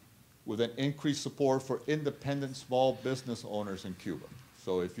embargo with an increased support for independent small business owners in Cuba.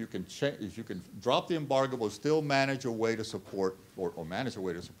 So if you can drop the embargo but still manage a way to support or manage a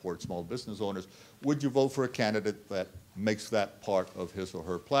way to support small business owners, would you vote for a candidate that makes that part of his or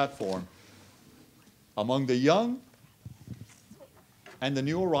her platform? Among the young and the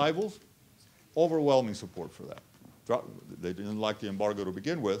new arrivals, overwhelming support for that. They didn't like the embargo to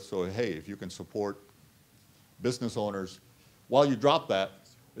begin with, so hey, if you can support business owners while you drop that,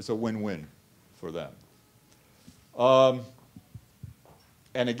 it's a win-win for them.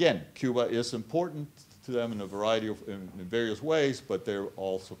 And again, Cuba is important to them in a variety of, in various ways, but they're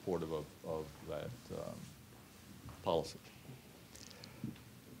all supportive of that policy.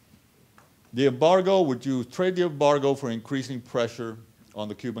 The embargo, would you trade the embargo for increasing pressure on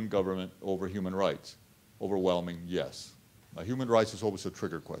the Cuban government over human rights? Overwhelming, yes. Now, human rights is always a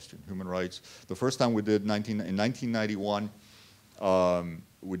trigger question. Human rights, the first time we did, in 1991,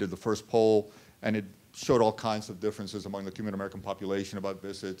 we did the first poll, and it showed all kinds of differences among the Cuban American population about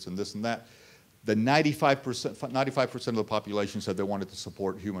visits and this and that. The 95% of the population said they wanted to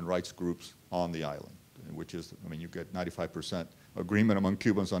support human rights groups on the island, which is, I mean, you get 95% agreement among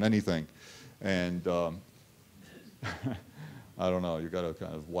Cubans on anything. And I don't know, you got to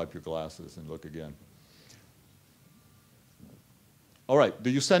kind of wipe your glasses and look again. All right, do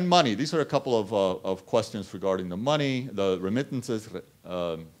you send money? These are a couple of questions regarding the money, the remittances,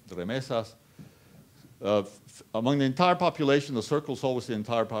 the remesas. Among the entire population, the circle is always the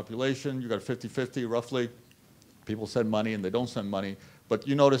entire population. You got 50-50 roughly. People send money and they don't send money. But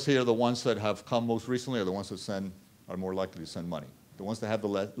you notice here the ones that have come most recently are the ones that are more likely to send money. The ones that have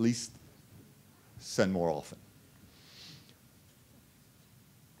the least send more often.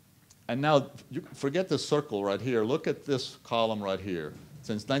 And now, forget this circle right here. Look at this column right here.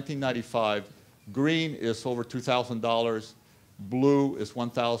 Since 1995, green is over $2,000. Blue is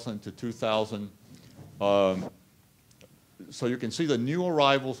 1,000 to 2,000. So you can see the new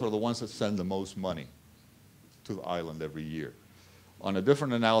arrivals are the ones that send the most money to the island every year. On a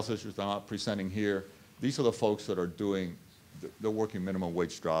different analysis, which I'm not presenting here, these are the folks that are doing, they're working minimum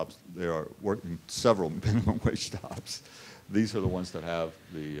wage jobs. They are working several minimum wage jobs. These are the ones that have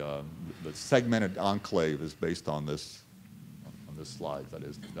the segmented enclave is based on this slide. That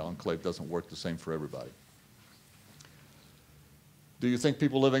is, the enclave doesn't work the same for everybody. Do you think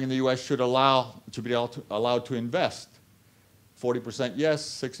people living in the U.S. should be allowed to invest? 40% yes,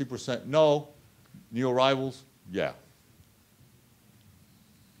 60% no. New arrivals, yeah.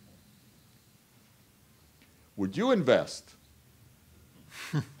 Would you invest?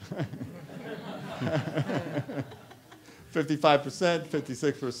 55%,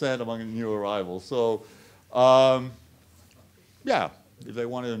 56% among the new arrivals. So, yeah, if they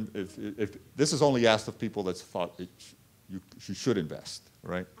want to, if this is only asked of people that's thought you should invest,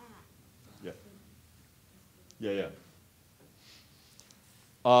 right? Yeah. Yeah.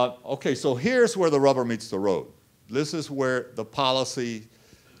 Okay, so here's where the rubber meets the road. This is where the policy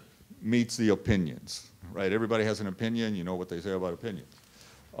meets the opinions, right? Everybody has an opinion. You know what they say about opinions.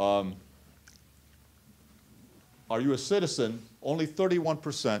 Are you a citizen? Only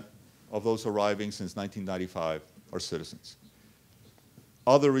 31% of those arriving since 1995 are citizens.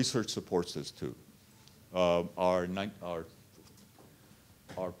 Other research supports this too. Our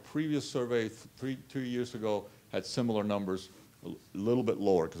previous survey 2 years ago had similar numbers, a little bit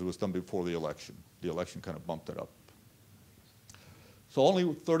lower because it was done before the election. The election kind of bumped it up. So only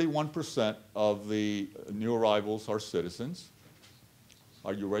 31% of the new arrivals are citizens.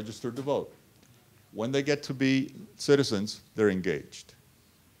 Are you registered to vote? When they get to be citizens, they're engaged.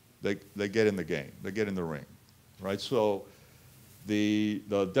 They get in the game. They get in the ring, right? So the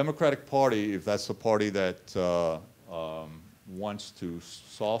Democratic Party, if that's the party that wants to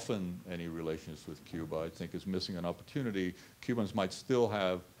soften any relations with Cuba, I think is missing an opportunity. Cubans might still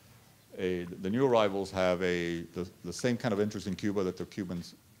have the new arrivals have the same kind of interest in Cuba that the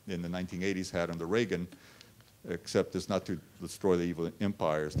Cubans in the 1980s had under Reagan, except it's not to destroy the evil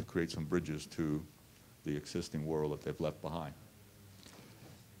empires, to create some bridges to the existing world that they've left behind.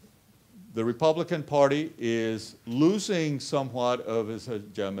 The Republican Party is losing somewhat of its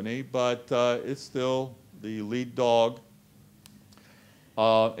hegemony, but it's still the lead dog.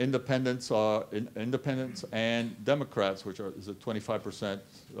 Independents and Democrats, which is a 25%,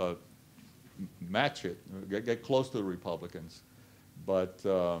 match it, get close to the Republicans, but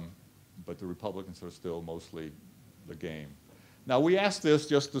the Republicans are still mostly the game. Now we asked this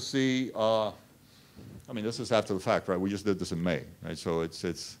just to see. I mean, this is after the fact, right? We just did this in May, right? So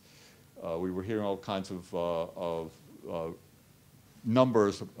we were hearing all kinds of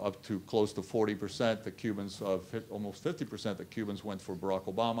numbers up to close to 40% that Cubans, almost 50% that Cubans went for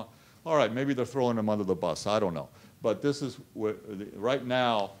Barack Obama. All right, maybe they're throwing him under the bus. I don't know. But this is right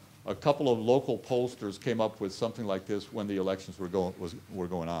now. A couple of local pollsters came up with something like this when the elections were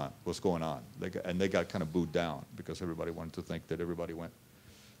going on. And they got kind of booed down because everybody wanted to think that everybody went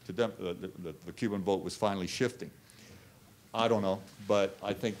to the Cuban vote was finally shifting. I don't know, but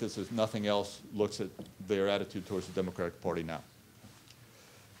I think this is nothing else looks at their attitude towards the Democratic Party now.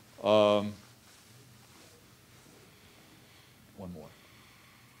 One more.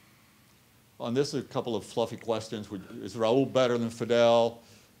 On this, a couple of fluffy questions. Is Raul better than Fidel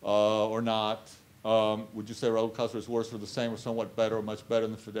or not? Would you say Raul Castro is worse or the same or somewhat better or much better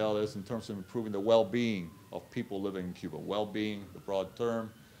than Fidel is in terms of improving the well-being of people living in Cuba? Well-being, the broad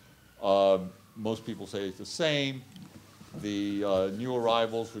term. Most people say it's the same. The new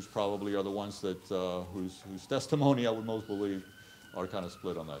arrivals, which probably are the ones that whose testimony I would most believe, are kind of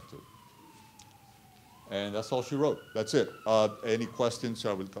split on that too. And that's all she wrote. That's it. Any questions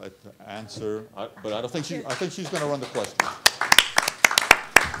I would like to answer? But I don't think I think she's going to run the questions.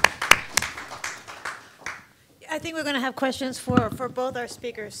 I think we're going to have questions for both our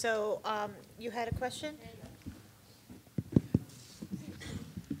speakers. So you had a question?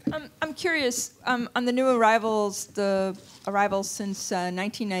 I'm curious, on the new arrivals, the arrivals since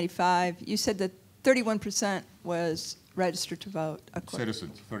 1995, you said that 31% was registered to vote.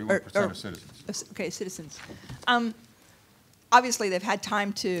 Citizens, 31% of citizens. Okay, citizens. Obviously, they've had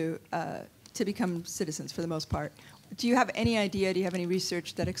time to become citizens for the most part. Do you have any idea, do you have any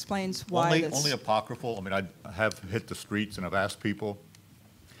research that explains why Only apocryphal. I mean, I have hit the streets and I've asked people,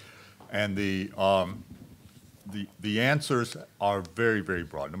 and the answers are very, very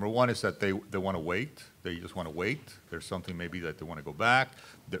broad. Number one is that they want to wait. They just want to wait. There's something maybe that they want to go back.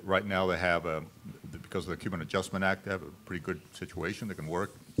 That right now they have, because of the Cuban Adjustment Act, they have a pretty good situation. They can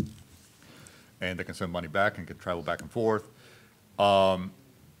work, and they can send money back and can travel back and forth. That's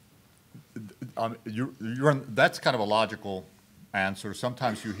kind of a logical answer.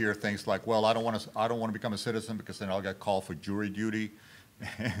 Sometimes you hear things like, "Well, I don't want to become a citizen because then I'll get called for jury duty."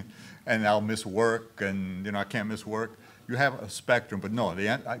 And I'll miss work, and I can't miss work. You have a spectrum, but no.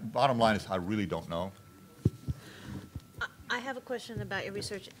 The bottom line is, I really don't know. I have a question about your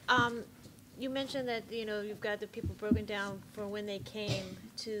research. You mentioned that you've got the people broken down for when they came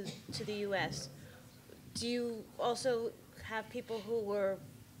to the U.S. Do you also have people who were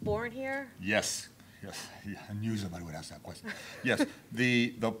born here? Yes. Yes. Yeah, I knew somebody would ask that question. Yes.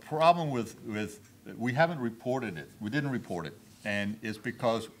 The problem with we haven't reported it. We didn't report it. And it's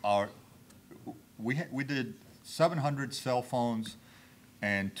because we did 700 cell phones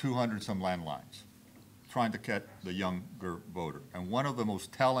and 200 some landlines, trying to catch the younger voter. And one of the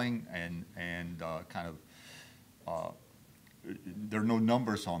most telling and there are no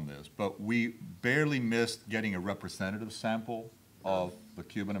numbers on this, but we barely missed getting a representative sample of the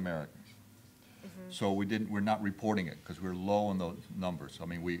Cuban Americans. So we're not reporting it because we're low on those numbers. I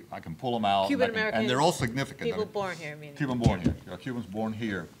mean, I can pull them out. Cuban Americans. And they're all significant. People born here, meaning. Cuban born here. Yeah, Cubans born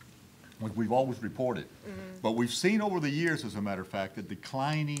here. We've always reported. But we've seen over the years, as a matter of fact, a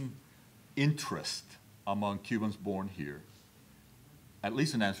declining interest among Cubans born here, at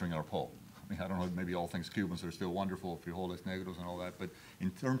least in answering our poll. I mean, I don't know, maybe all things Cubans are still wonderful, frijoles negros and all that, but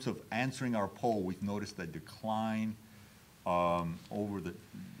in terms of answering our poll, we've noticed a decline over the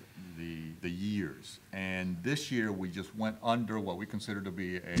years. And this year, we just went under what we consider to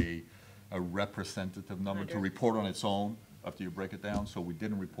be a representative number to report on its own after you break it down. So we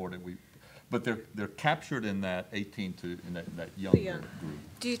didn't report it. But they're captured in that 18 to in that younger group.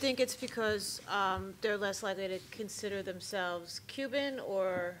 Do you think it's because they're less likely to consider themselves Cuban,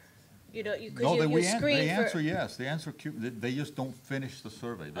 or you answer yes. They answer Cuban. They just don't finish the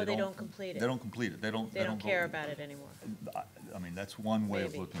survey. They don't complete it. They don't complete it. They don't care about it anymore. I mean, that's one way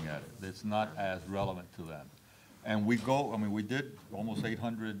of looking at it. It's not as relevant to them. And we did almost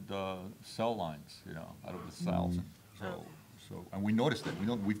 800 cell lines, out of the 1,000. And we noticed it.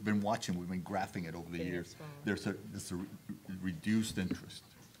 We've been watching, we've been graphing it over the years. There's a reduced interest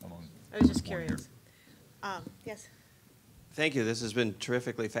among. I was just curious. Yes. Thank you. This has been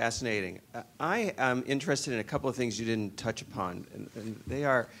terrifically fascinating. I am interested in a couple of things you didn't touch upon, and they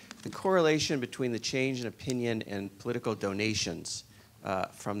are the correlation between the change in opinion and political donations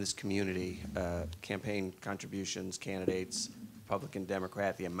from this community, campaign contributions, candidates, Republican,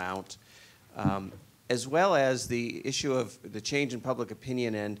 Democrat, the amount, as well as the issue of the change in public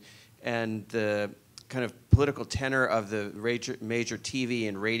opinion and the kind of political tenor of the major TV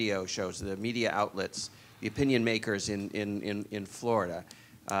and radio shows, the media outlets, the opinion makers in Florida,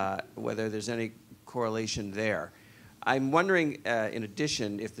 whether there's any correlation there. I'm wondering, in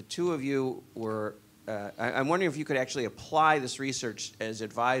addition, if the two of you were, I'm wondering if you could actually apply this research as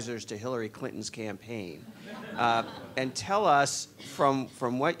advisors to Hillary Clinton's campaign and tell us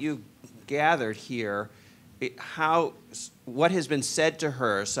from what you've gathered here, what has been said to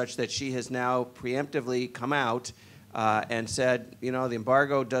her such that she has now preemptively come out and said, the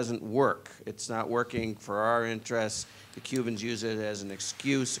embargo doesn't work. It's not working for our interests. The Cubans use it as an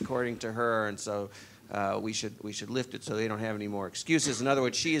excuse, according to her, and so we should lift it so they don't have any more excuses. In other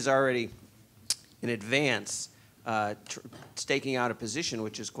words, she is already in advance staking out a position,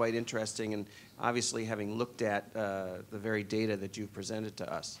 which is quite interesting, and obviously having looked at the very data that you've presented to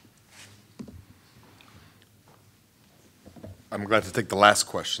us. I'm glad to take the last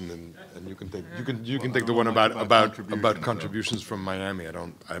question, and you can take the one about contributions from Miami.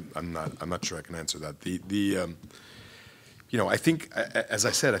 I'm not sure I can answer that. I think, as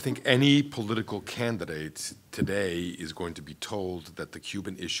I said, I think any political candidate today is going to be told that the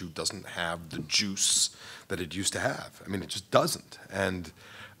Cuban issue doesn't have the juice that it used to have. I mean, it just doesn't, and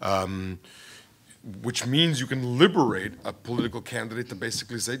which means you can liberate a political candidate to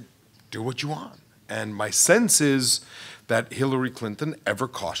basically say, do what you want. And my sense is that Hillary Clinton, ever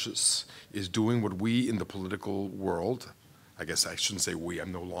cautious, is doing what we in the political world, I guess I shouldn't say we,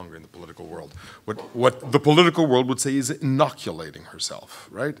 I'm no longer in the political world. What the political world would say is inoculating herself,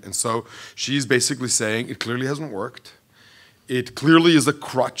 right? And so she's basically saying it clearly hasn't worked. It clearly is a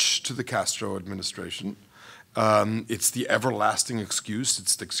crutch to the Castro administration. It's the everlasting excuse.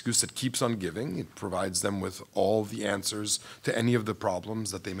 It's the excuse that keeps on giving. It provides them with all the answers to any of the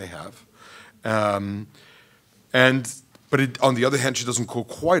problems that they may have. But on the other hand, she doesn't go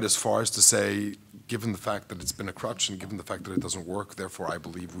quite as far as to say, given the fact that it's been a crutch and given the fact that it doesn't work, therefore I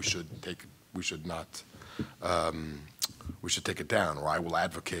believe we should take it down, or I will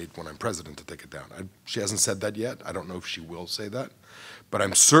advocate when I'm president to take it down. She hasn't said that yet. I don't know if she will say that. But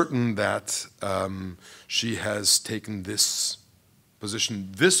I'm certain that she has taken this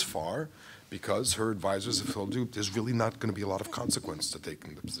position this far because her advisors have told you there's really not going to be a lot of consequence to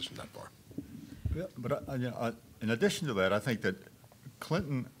taking the position that far. Yeah, but in addition to that, I think that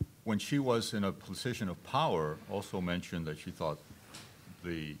Clinton, when she was in a position of power, also mentioned that she thought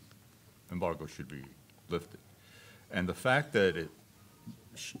the embargo should be lifted. And the fact that it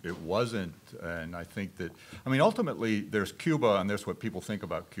wasn't, and I think that, I mean, ultimately, there's Cuba, and there's what people think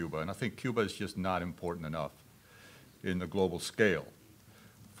about Cuba, and I think Cuba is just not important enough in the global scale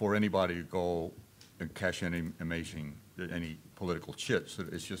for anybody to go and cash any political chips.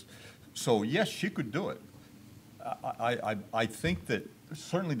 It's just, so yes, she could do it. I think that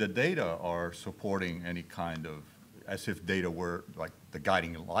certainly the data are supporting any kind of, as if data were like the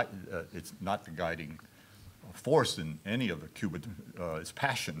guiding light, it's not the guiding force in any of the Cuban, it's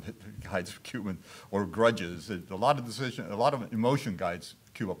passion that guides Cuban, or grudges. A lot of emotion guides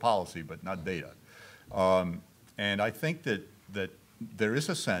Cuba policy, but not data. And I think that there is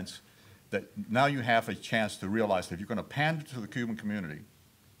a sense that now you have a chance to realize that if you're going to pander to the Cuban community,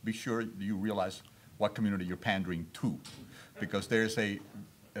 be sure you realize what community you're pandering to, because there's a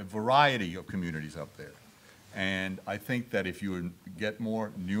variety of communities up there. And I think that if you get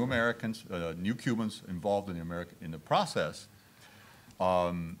more new Americans, new Cubans involved in the process,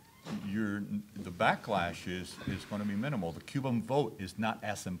 the backlash is going to be minimal. The Cuban vote is not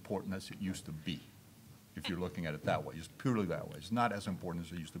as important as it used to be, if you're looking at it that way, just purely that way. It's not as important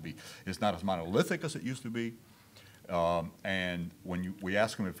as it used to be. It's not as monolithic as it used to be. And when we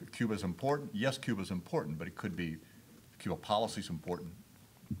ask them if Cuba's important, yes, Cuba's important, but it could be Cuba policy's important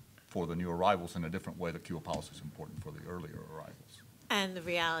for the new arrivals in a different way that Cuba policy is important for the earlier arrivals. And the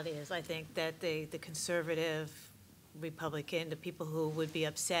reality is, I think that the conservative Republican, the people who would be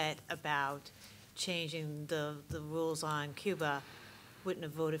upset about changing the rules on Cuba, wouldn't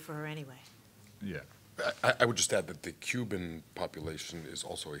have voted for her anyway. Yeah. I would just add that the Cuban population is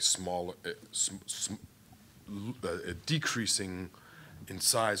also a decreasing in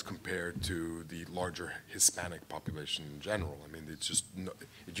size compared to the larger Hispanic population in general. I mean, it's just,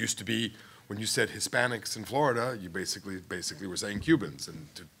 it used to be, when you said Hispanics in Florida, you basically were saying Cubans, and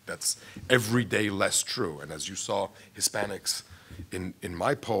that's every day less true. And as you saw, Hispanics in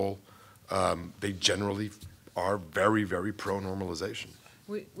my poll, they generally are very, very pro-normalization.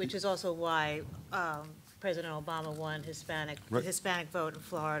 Which is also why President Obama won the Hispanic vote in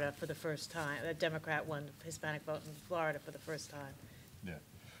Florida for the first time. A Democrat won the Hispanic vote in Florida for the first time. Yeah.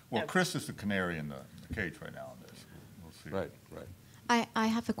 Well, Chris is the canary in the cage right now on this. We'll see. Right. I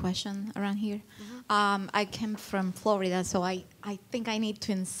have a question around here. I came from Florida, so I think I need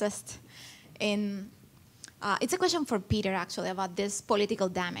to insist in, it's a question for Peter, actually, about this political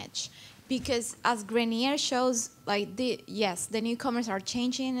damage. Because as Grenier shows, like the newcomers are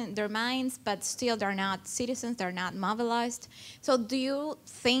changing their minds, but still they're not citizens, they're not mobilized. So do you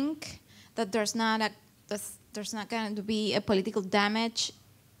think that there's not going to be a political damage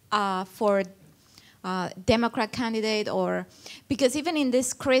for Democrat candidate, or because even in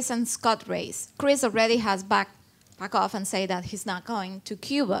this Chris and Scott race, Chris already has back off and say that he's not going to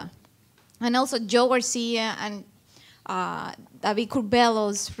Cuba, and also Joe Garcia and David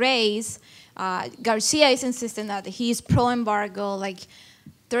Curbelo's race, Garcia is insisting that he's pro-embargo. Like,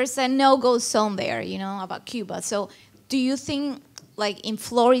 there's a no-go zone there, about Cuba. So, do you think, like in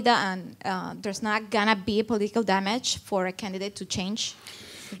Florida, and there's not gonna be a political damage for a candidate to change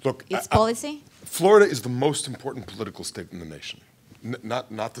its policy? Florida is the most important political state in the nation.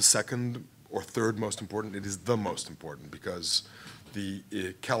 Not the second or third most important. It is the most important because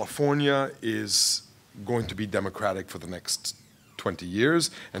California is going to be Democratic for the next 20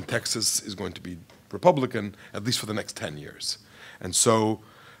 years, and Texas is going to be Republican at least for the next 10 years. And so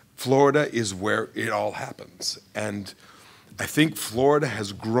Florida is where it all happens. And I think Florida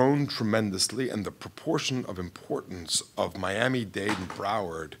has grown tremendously, and the proportion of importance of Miami-Dade and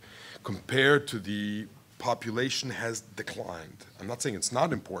Broward compared to the population has declined. I'm not saying it's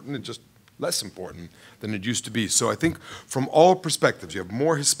not important, it just less important than it used to be. So I think from all perspectives, you have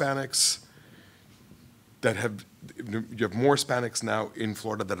more Hispanics now in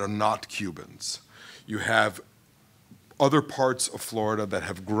Florida that are not Cubans. You have other parts of Florida that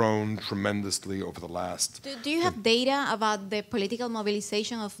have grown tremendously over the last. Do you have data about the political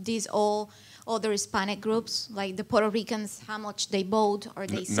mobilization of these all other Hispanic groups, like the Puerto Ricans, how much they vote, or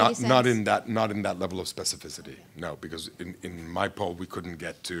they citizens? Not in that level of specificity, no, because in my poll we couldn't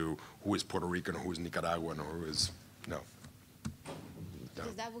get to who is Puerto Rican, or who is Nicaraguan, or who is, no.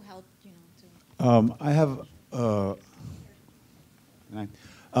 Because that would help, you know, to... I have,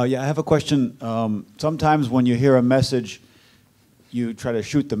 I have a question. Sometimes when you hear a message, you try to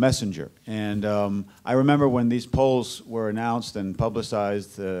shoot the messenger. And I remember when these polls were announced and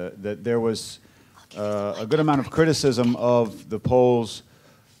publicized that there was a good amount of criticism of the polls.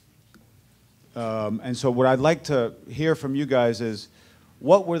 And so what I'd like to hear from you guys is,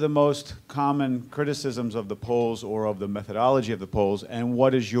 what were the most common criticisms of the polls or of the methodology of the polls, and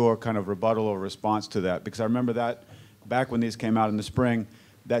what is your kind of rebuttal or response to that? Because I remember that back when these came out in the spring,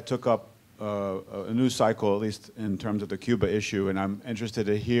 that took up a news cycle, at least in terms of the Cuba issue, and I'm interested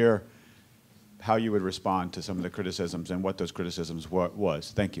to hear how you would respond to some of the criticisms and what those criticisms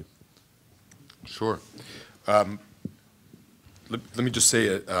was. Thank you. Sure. Let me just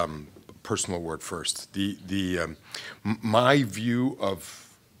say a personal word first. My view of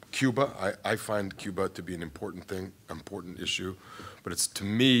Cuba, I find Cuba to be an important issue, but it's, to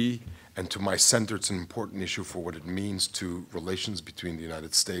me and to my center, it's an important issue for what it means to relations between the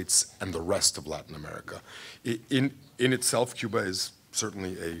United States and the rest of Latin America. In itself, Cuba is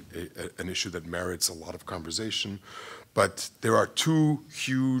certainly an issue that merits a lot of conversation, but there are two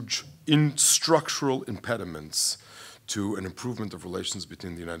huge structural impediments to an improvement of relations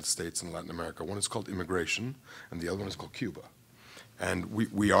between the United States and Latin America. One is called immigration, and the other one is called Cuba. And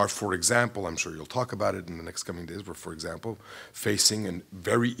we are, for example, I'm sure you'll talk about it in the next coming days, we're, for example, facing a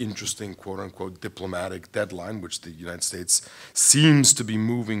very interesting, quote-unquote, diplomatic deadline, which the United States seems to be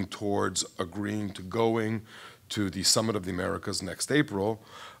moving towards agreeing to going to the Summit of the Americas next April,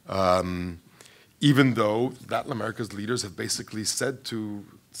 even though Latin America's leaders have basically said to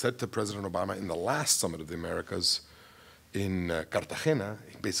President Obama in the last Summit of the Americas in Cartagena,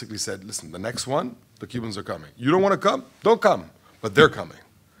 he basically said, listen, the next one, the Cubans are coming. You don't want to come? Don't come. But they're coming.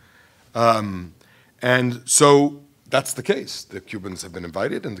 And so that's the case. The Cubans have been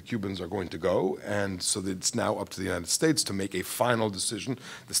invited, and the Cubans are going to go, and so it's now up to the United States to make a final decision.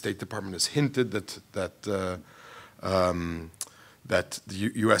 The State Department has hinted that the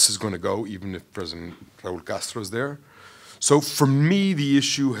U.S. is going to go, even if President Raúl Castro is there. So for me, the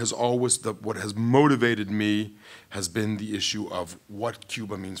issue has always, what has motivated me has been the issue of what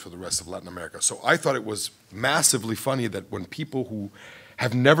Cuba means for the rest of Latin America. So I thought it was massively funny that when people who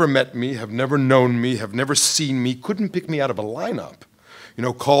have never met me, have never known me, have never seen me, couldn't pick me out of a lineup, you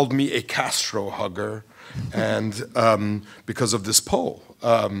know, called me a Castro hugger, and because of this poll.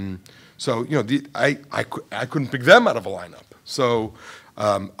 So, you know, I couldn't pick them out of a lineup. So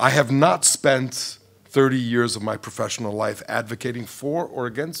I have not spent 30 years of my professional life advocating for or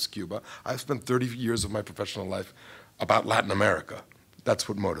against Cuba. I've spent 30 years of my professional life about Latin America. That's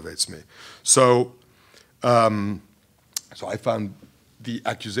what motivates me. So, so I found the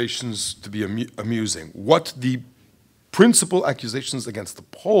accusations to be amusing. What the principal accusations against the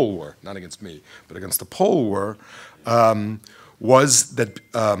poll were, not against me, but against the poll were, was that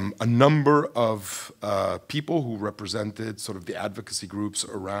a number of people who represented sort of the advocacy groups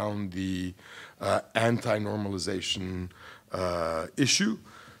around the anti-normalization issue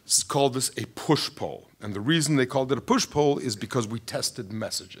called this a push poll. And the reason they called it a push poll is because we tested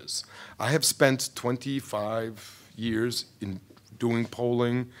messages. I have spent 25 years in doing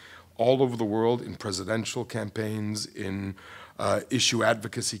polling all over the world, in presidential campaigns, in issue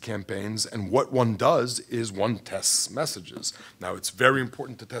advocacy campaigns, and what one does is one tests messages. Now, it's very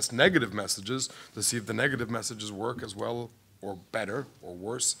important to test negative messages to see if the negative messages work as well or better or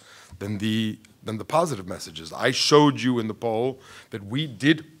worse than the positive messages. I showed you in the poll that we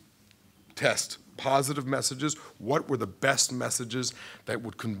did test positive messages. What were the best messages that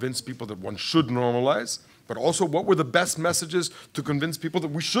would convince people that one should normalize? But also, what were the best messages to convince people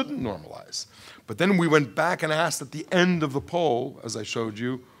that we shouldn't normalize? But then we went back and asked at the end of the poll, as I showed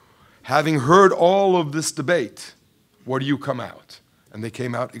you, having heard all of this debate, where do you come out? And they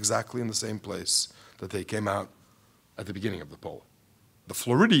came out exactly in the same place that they came out at the beginning of the poll. The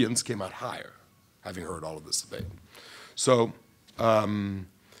Floridians came out higher, having heard all of this debate. So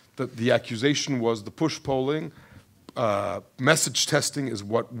the accusation was the push polling. Message testing is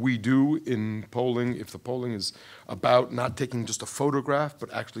what we do in polling. If the polling is about not taking just a photograph,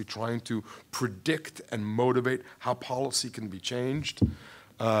 but actually trying to predict and motivate how policy can be changed,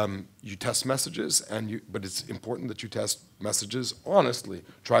 you test messages, but it's important that you test messages honestly.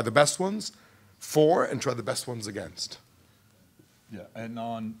 Try the best ones for and try the best ones against. Yeah, and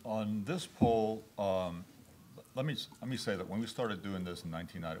on this poll, let me say that when we started doing this in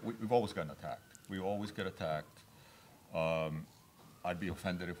 1990, we've always gotten attacked. We always get attacked. I'd be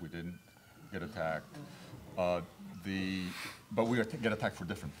offended if we didn't get attacked. But we get attacked for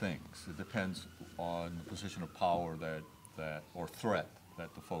different things. It depends on the position of power or threat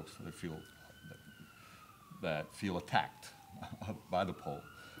that the folks that feel attacked by the poll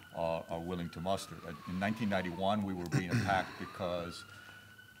are willing to muster. In 1991, we were being attacked because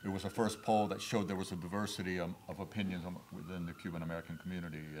it was the first poll that showed there was a diversity of opinions within the Cuban American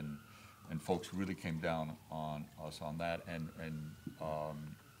community, and folks really came down on us on that. And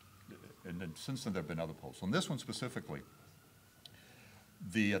then since then, there have been other polls. On this one specifically,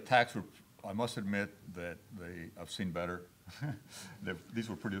 the attacks were, I must admit that I've seen better. These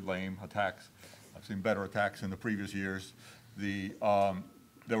were pretty lame attacks. I've seen better attacks in the previous years.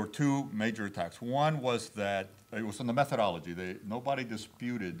 There were two major attacks. One was that it was on the methodology. Nobody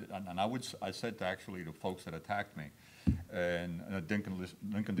disputed, and I said actually to folks that attacked me, and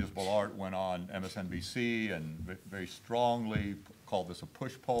Lincoln Disballart went on MSNBC and very strongly called this a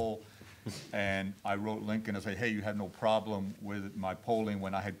push poll. And I wrote Lincoln and said, hey, you had no problem with my polling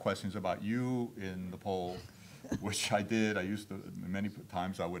when I had questions about you in the poll, which I did. Many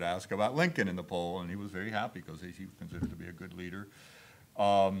times I would ask about Lincoln in the poll, and he was very happy because he was considered to be a good leader.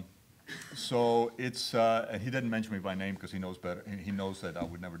 So it's, and he didn't mention me by name because he knows better. He knows that I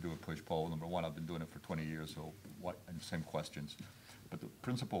would never do a push poll. Number one, I've been doing it for 20 years, so and same questions. But the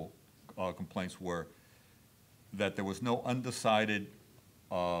principal complaints were that there was no undecided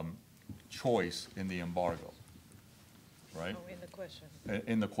choice in the embargo, right? Oh, in the question.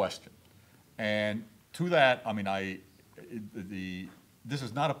 In the question. And to that, I mean, this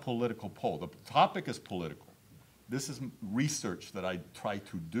is not a political poll. The topic is political. This is research that I try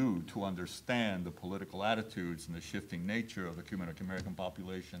to do to understand the political attitudes and the shifting nature of the Cuban American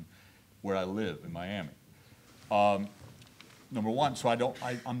population where I live in Miami. Number one, so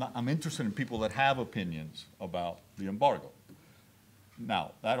I'm interested in people that have opinions about the embargo.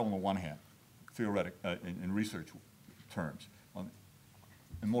 Now, that on the one hand, theoretic, in research terms.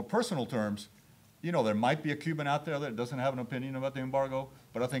 In more personal terms, you know, there might be a Cuban out there that doesn't have an opinion about the embargo,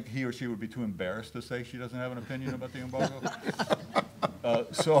 but I think he or she would be too embarrassed to say she doesn't have an opinion about the embargo.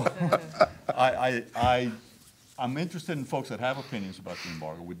 So I'm interested in folks that have opinions about the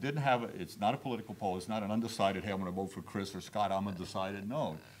embargo. We didn't have, it's not a political poll. It's not an undecided, hey, I'm going to vote for Chris or Scott. I'm undecided.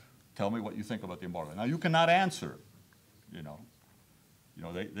 No. Tell me what you think about the embargo. Now, you cannot answer, you know. You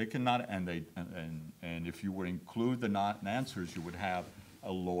know, they cannot, and if you were to include the non-answers, you would have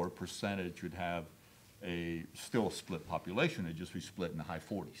a lower percentage. You'd have still a split population. It'd just be split in the high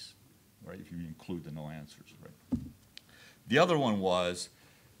 40s, right, if you include the no answers, right? The other one was,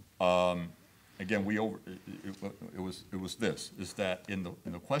 again, it was this, is that in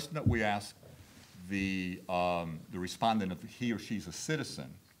the question that we asked the respondent if he or she's a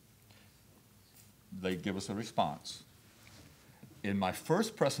citizen, they give us a response. In my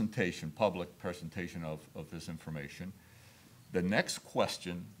first presentation, public presentation of this information, the next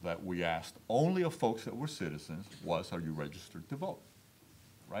question that we asked only of folks that were citizens was, are you registered to vote,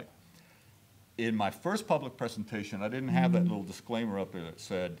 right? In my first public presentation, I didn't have that little disclaimer up there that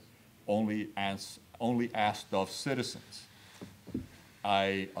said, only asked of citizens.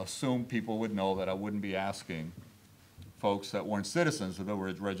 I assumed people would know that I wouldn't be asking folks that weren't citizens if they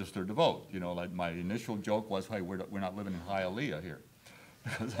were registered to vote. You know, like my initial joke was, hey, we're not living in Hialeah here.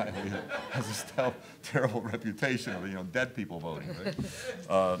 Because Hialeah has this terrible reputation of, you know, dead people voting, right?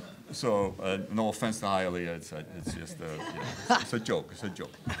 No offense to Hialeah, it's just it's a joke. It's a joke.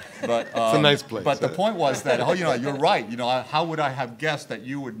 But it's a nice place. But the point was that, oh, you know, you're right. You know, how would I have guessed that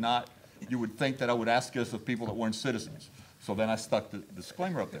you would think that I would ask this of people that weren't citizens? So then I stuck the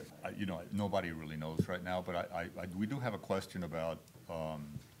disclaimer up there. You know, nobody really knows right now, but we do have a question about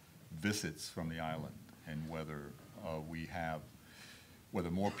visits from the island and whether whether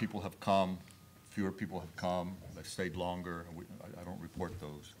more people have come, fewer people have come, that stayed longer. I don't report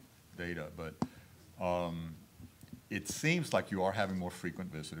those data, but it seems like you are having more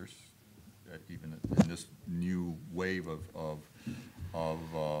frequent visitors, even in this new wave of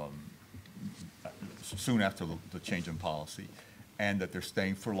soon after the change in policy, and that they're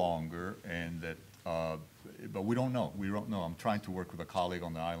staying for longer, and that But we don't know. We don't know. I'm trying to work with a colleague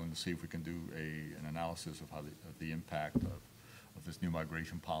on the island to see if we can do an analysis of how the impact of this new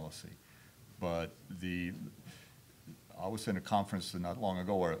migration policy. But I was in a conference not long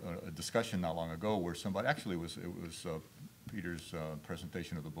ago, or a discussion not long ago, where somebody actually it was Peter's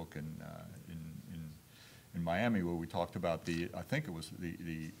presentation of the book in Miami, where we talked about I think it was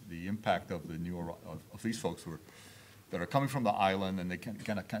the impact of the of these folks that are coming from the island, and they can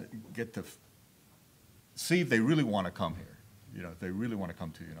kind of get to see if they really want to come here, you know, if they really want to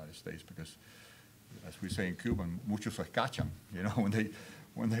come to the United States, because as we say in Cuban, muchos se cachan, you know,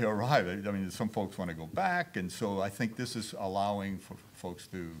 when they arrive. I mean, some folks want to go back, and so I think this is allowing for folks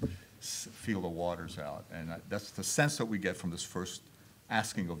to feel the waters out, and that's the sense that we get from this first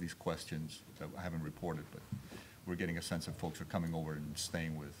asking of these questions that I haven't reported, but we're getting a sense that folks are coming over and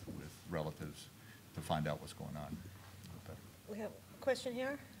staying with relatives to find out what's going on. We have a question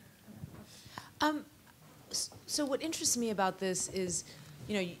here. So what interests me about this is,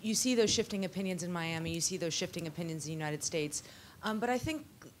 you know, you see those shifting opinions in Miami, you see those shifting opinions in the United States, but I think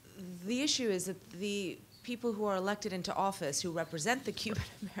the issue is that the people who are elected into office who represent the Cuban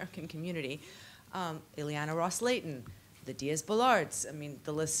American community, Ileana Ross-Layton, the Diaz-Balards, I mean,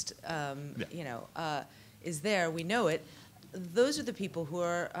 the list, you know, is there, we know it. Those are the people who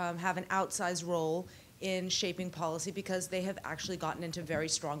are, have an outsized role in shaping policy because they have actually gotten into very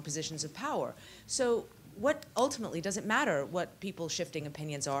strong positions of power. So what ultimately, does it matter what people's shifting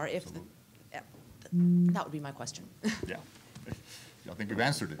opinions are if, that would be my question. Yeah, I think we've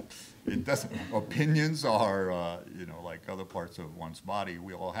answered it. It doesn't, opinions are, you know, like other parts of one's body,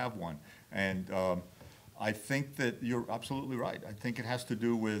 we all have one. And I think that you're absolutely right. I think it has to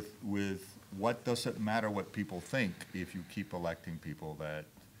do with what does it matter what people think if you keep electing people that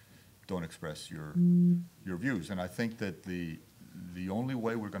don't express your views. And I think that the only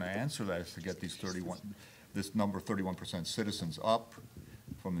way we're going to answer that is to get this number 31% citizens up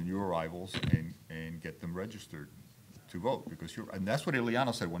from the new arrivals and get them registered to vote, because and that's what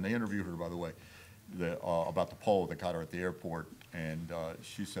Ileana said when they interviewed her, by the way, about the poll that got her at the airport, and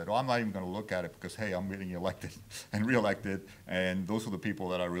she said, "Oh, I'm not even going to look at it because hey, I'm getting elected and reelected, and those are the people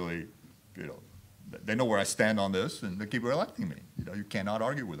that I really, you know, they know where I stand on this, and they keep electing me. You know, you cannot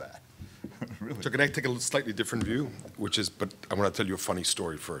argue with that." Really. So can I take a slightly different view, but I want to tell you a funny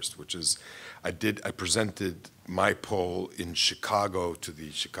story first, which is I presented my poll in Chicago to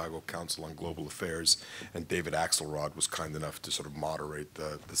the Chicago Council on Global Affairs, and David Axelrod was kind enough to sort of moderate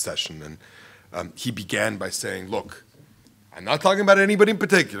the session, and he began by saying, look, I'm not talking about anybody in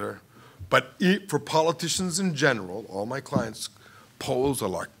particular, but for politicians in general, all my clients, polls are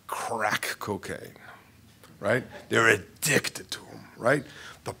like crack cocaine, right? They're addicted to them, right?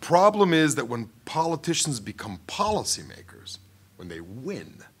 The problem is that when politicians become policymakers, when they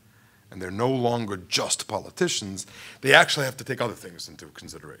win, and they're no longer just politicians, they actually have to take other things into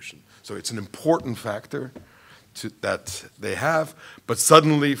consideration. So it's an important factor that they have, but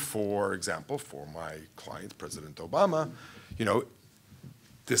suddenly, for example, for my client, President Obama, you know,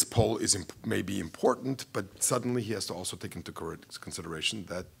 this poll may be important, but suddenly he has to also take into consideration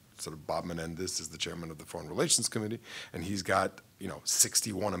that sort of Bob Menendez is the chairman of the Foreign Relations Committee, and he's got, you know,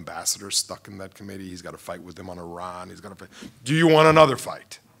 61 ambassadors stuck in that committee. He's got to fight with them on Iran. He's got to fight. Do you want another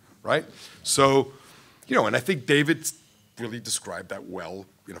fight, right? So, you know, and I think David really described that well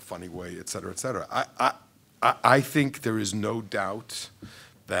in a funny way, et cetera, et cetera. I think there is no doubt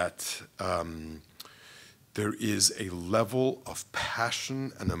that there is a level of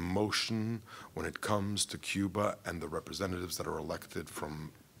passion and emotion when it comes to Cuba and the representatives that are elected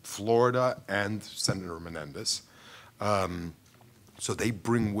from Florida and Senator Menendez. So they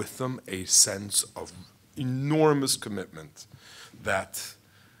bring with them a sense of enormous commitment that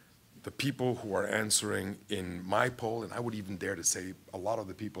the people who are answering in my poll, and I would even dare to say a lot of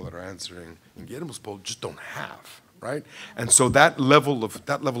the people that are answering in Guillermo's poll just don't have, right? And so that level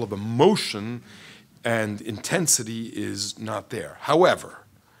of emotion and intensity is not there. However,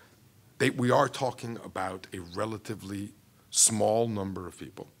 we are talking about a relatively small number of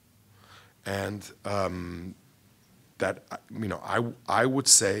people, and that, you know, I would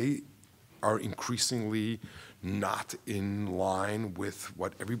say are increasingly not in line with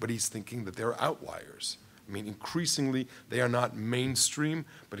what everybody's thinking, that they're outliers. I mean, increasingly, they are not mainstream,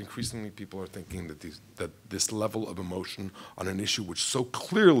 but increasingly people are thinking that this level of emotion on an issue which so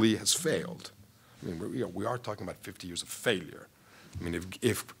clearly has failed. I mean, we are talking about 50 years of failure. I mean,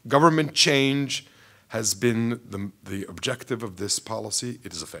 if government change has been the objective of this policy,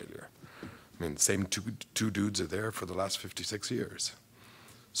 it is a failure. I mean, the same two dudes are there for the last 56 years.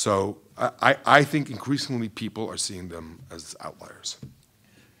 So I think increasingly people are seeing them as outliers.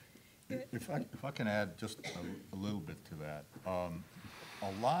 If I can add just a little bit to that,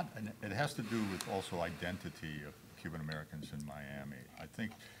 a lot, and it has to do with also identity of Cuban Americans in Miami. I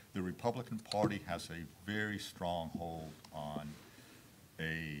think the Republican Party has a very strong hold on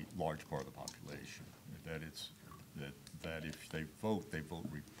a large part of the population. That if they vote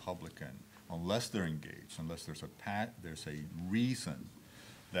Republican, unless they're engaged, unless there's a reason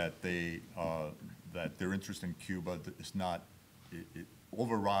that that their interest in Cuba is not, it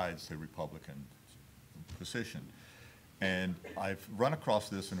overrides the Republican position. And I've run across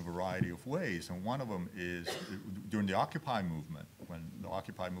this in a variety of ways, and one of them is during the Occupy movement, when the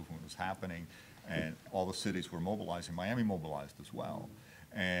Occupy movement was happening and all the cities were mobilizing, Miami mobilized as well.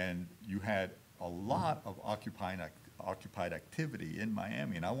 And you had a lot of occupied activity in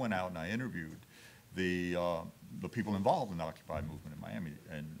Miami, and I went out and I interviewed the people involved in the Occupy movement in Miami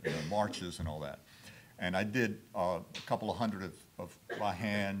and marches and all that. And I did a couple of hundred of by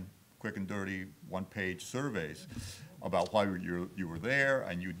hand, quick and dirty, one-page surveys about why you were there,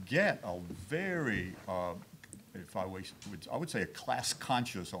 and you'd get a very, I would say a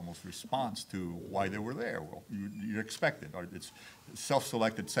class-conscious almost response to why they were there. Well, you'd expect it. It's a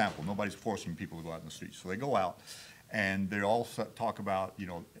self-selected sample. Nobody's forcing people to go out in the streets. So they go out, and they all talk about, you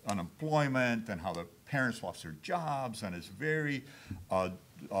know, unemployment and how the parents lost their jobs, and it's very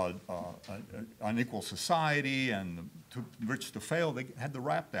unequal society, and too rich to fail. They had the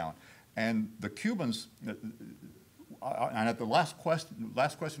rap down. And the Cubans, and at the last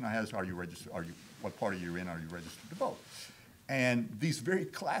question I had is, are you registered? What party are you in? Are you registered to vote? And these very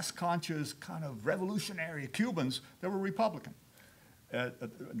class-conscious, kind of revolutionary Cubans, they were Republican.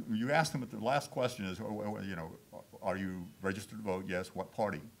 You asked them at the last question is, you know, are you registered to vote? Yes. What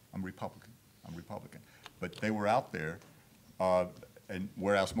party? I'm Republican. I'm Republican. But they were out there, and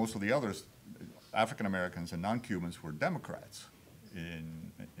whereas most of the others, African Americans and non-Cubans, were Democrats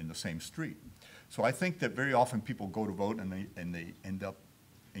in the same street. So I think that very often people go to vote and they end up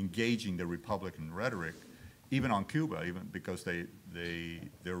engaging the Republican rhetoric, even on Cuba, even because they're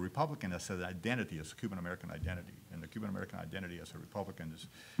Republican as an identity, as a Cuban American identity, and the Cuban American identity as a Republican is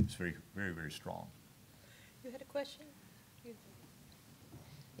very, very, very strong. You had a question?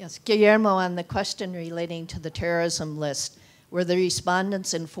 Yes, Guillermo, on the question relating to the terrorism list, were the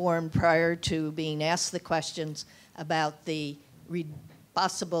respondents informed prior to being asked the questions about the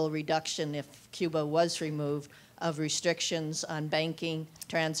possible reduction, if Cuba was removed, of restrictions on banking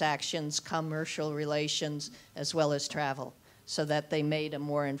transactions, commercial relations, as well as travel, so that they made a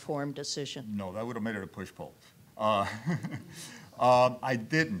more informed decision? No, that would have made it a push poll. I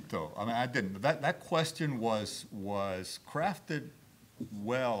didn't, though. I mean, I didn't. That question was crafted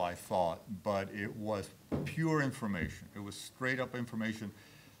well, I thought, but it was pure information. It was straight up information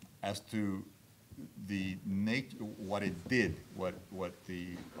as to the nature, what it did, what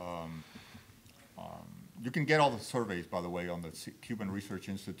the, you can get all the surveys, by the way, on the Cuban Research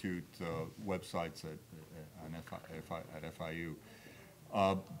Institute websites at FIU.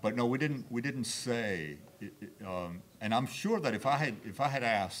 But no, we didn't say, and I'm sure that if I had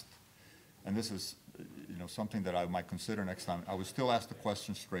asked, and this is, you know, something that I might consider next time, I would still ask the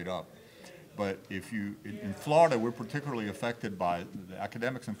question straight up. But if you, in Florida, we're particularly affected by, the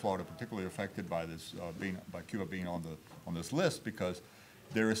academics in Florida are particularly affected by this, by Cuba being on this list, because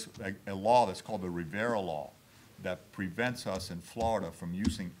there is a law that's called the Rivera Law that prevents us in Florida from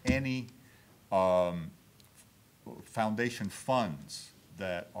using any foundation funds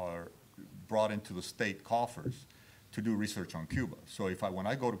that are brought into the state coffers to do research on Cuba. So when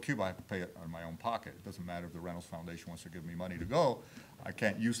I go to Cuba, I have to pay it out of my own pocket. It doesn't matter if the Reynolds Foundation wants to give me money to go. I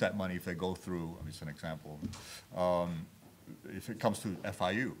can't use that money if they go through, I mean, it's an example. If it comes to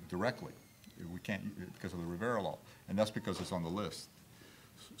FIU directly, we can't, because of the Rivera Law, and that's because it's on the list.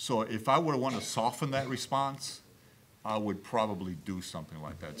 So if I would want to soften that response, I would probably do something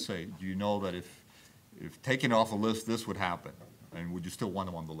like that. Say, do you know that if taken off the list, this would happen, and would you still want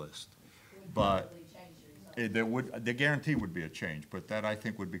them on the list? But the guarantee would be a change, but that I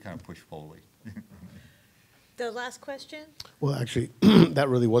think would be kind of push-pull-y. The last question? Well, actually, that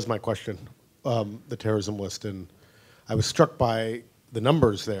really was my question, the terrorism list. And I was struck by the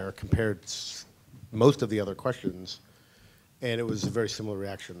numbers there compared to most of the other questions. And it was a very similar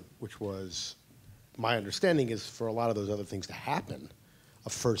reaction, which was, my understanding is for a lot of those other things to happen, a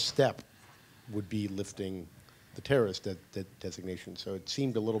first step would be lifting the terrorist designation. So it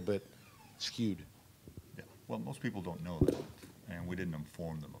seemed a little bit skewed. Yeah. Well, most people don't know that, and we didn't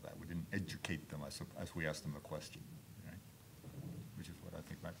inform them of that. We didn't educate them as we asked them the question, right? Which is what I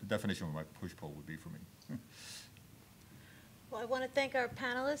think the definition of my push-pull would be for me. Well, I want to thank our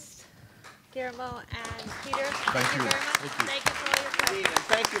panelists Guillermo, and Peter. Thank you very much. Thank you for all your questions. And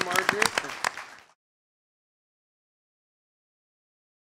thank you, Marjorie, for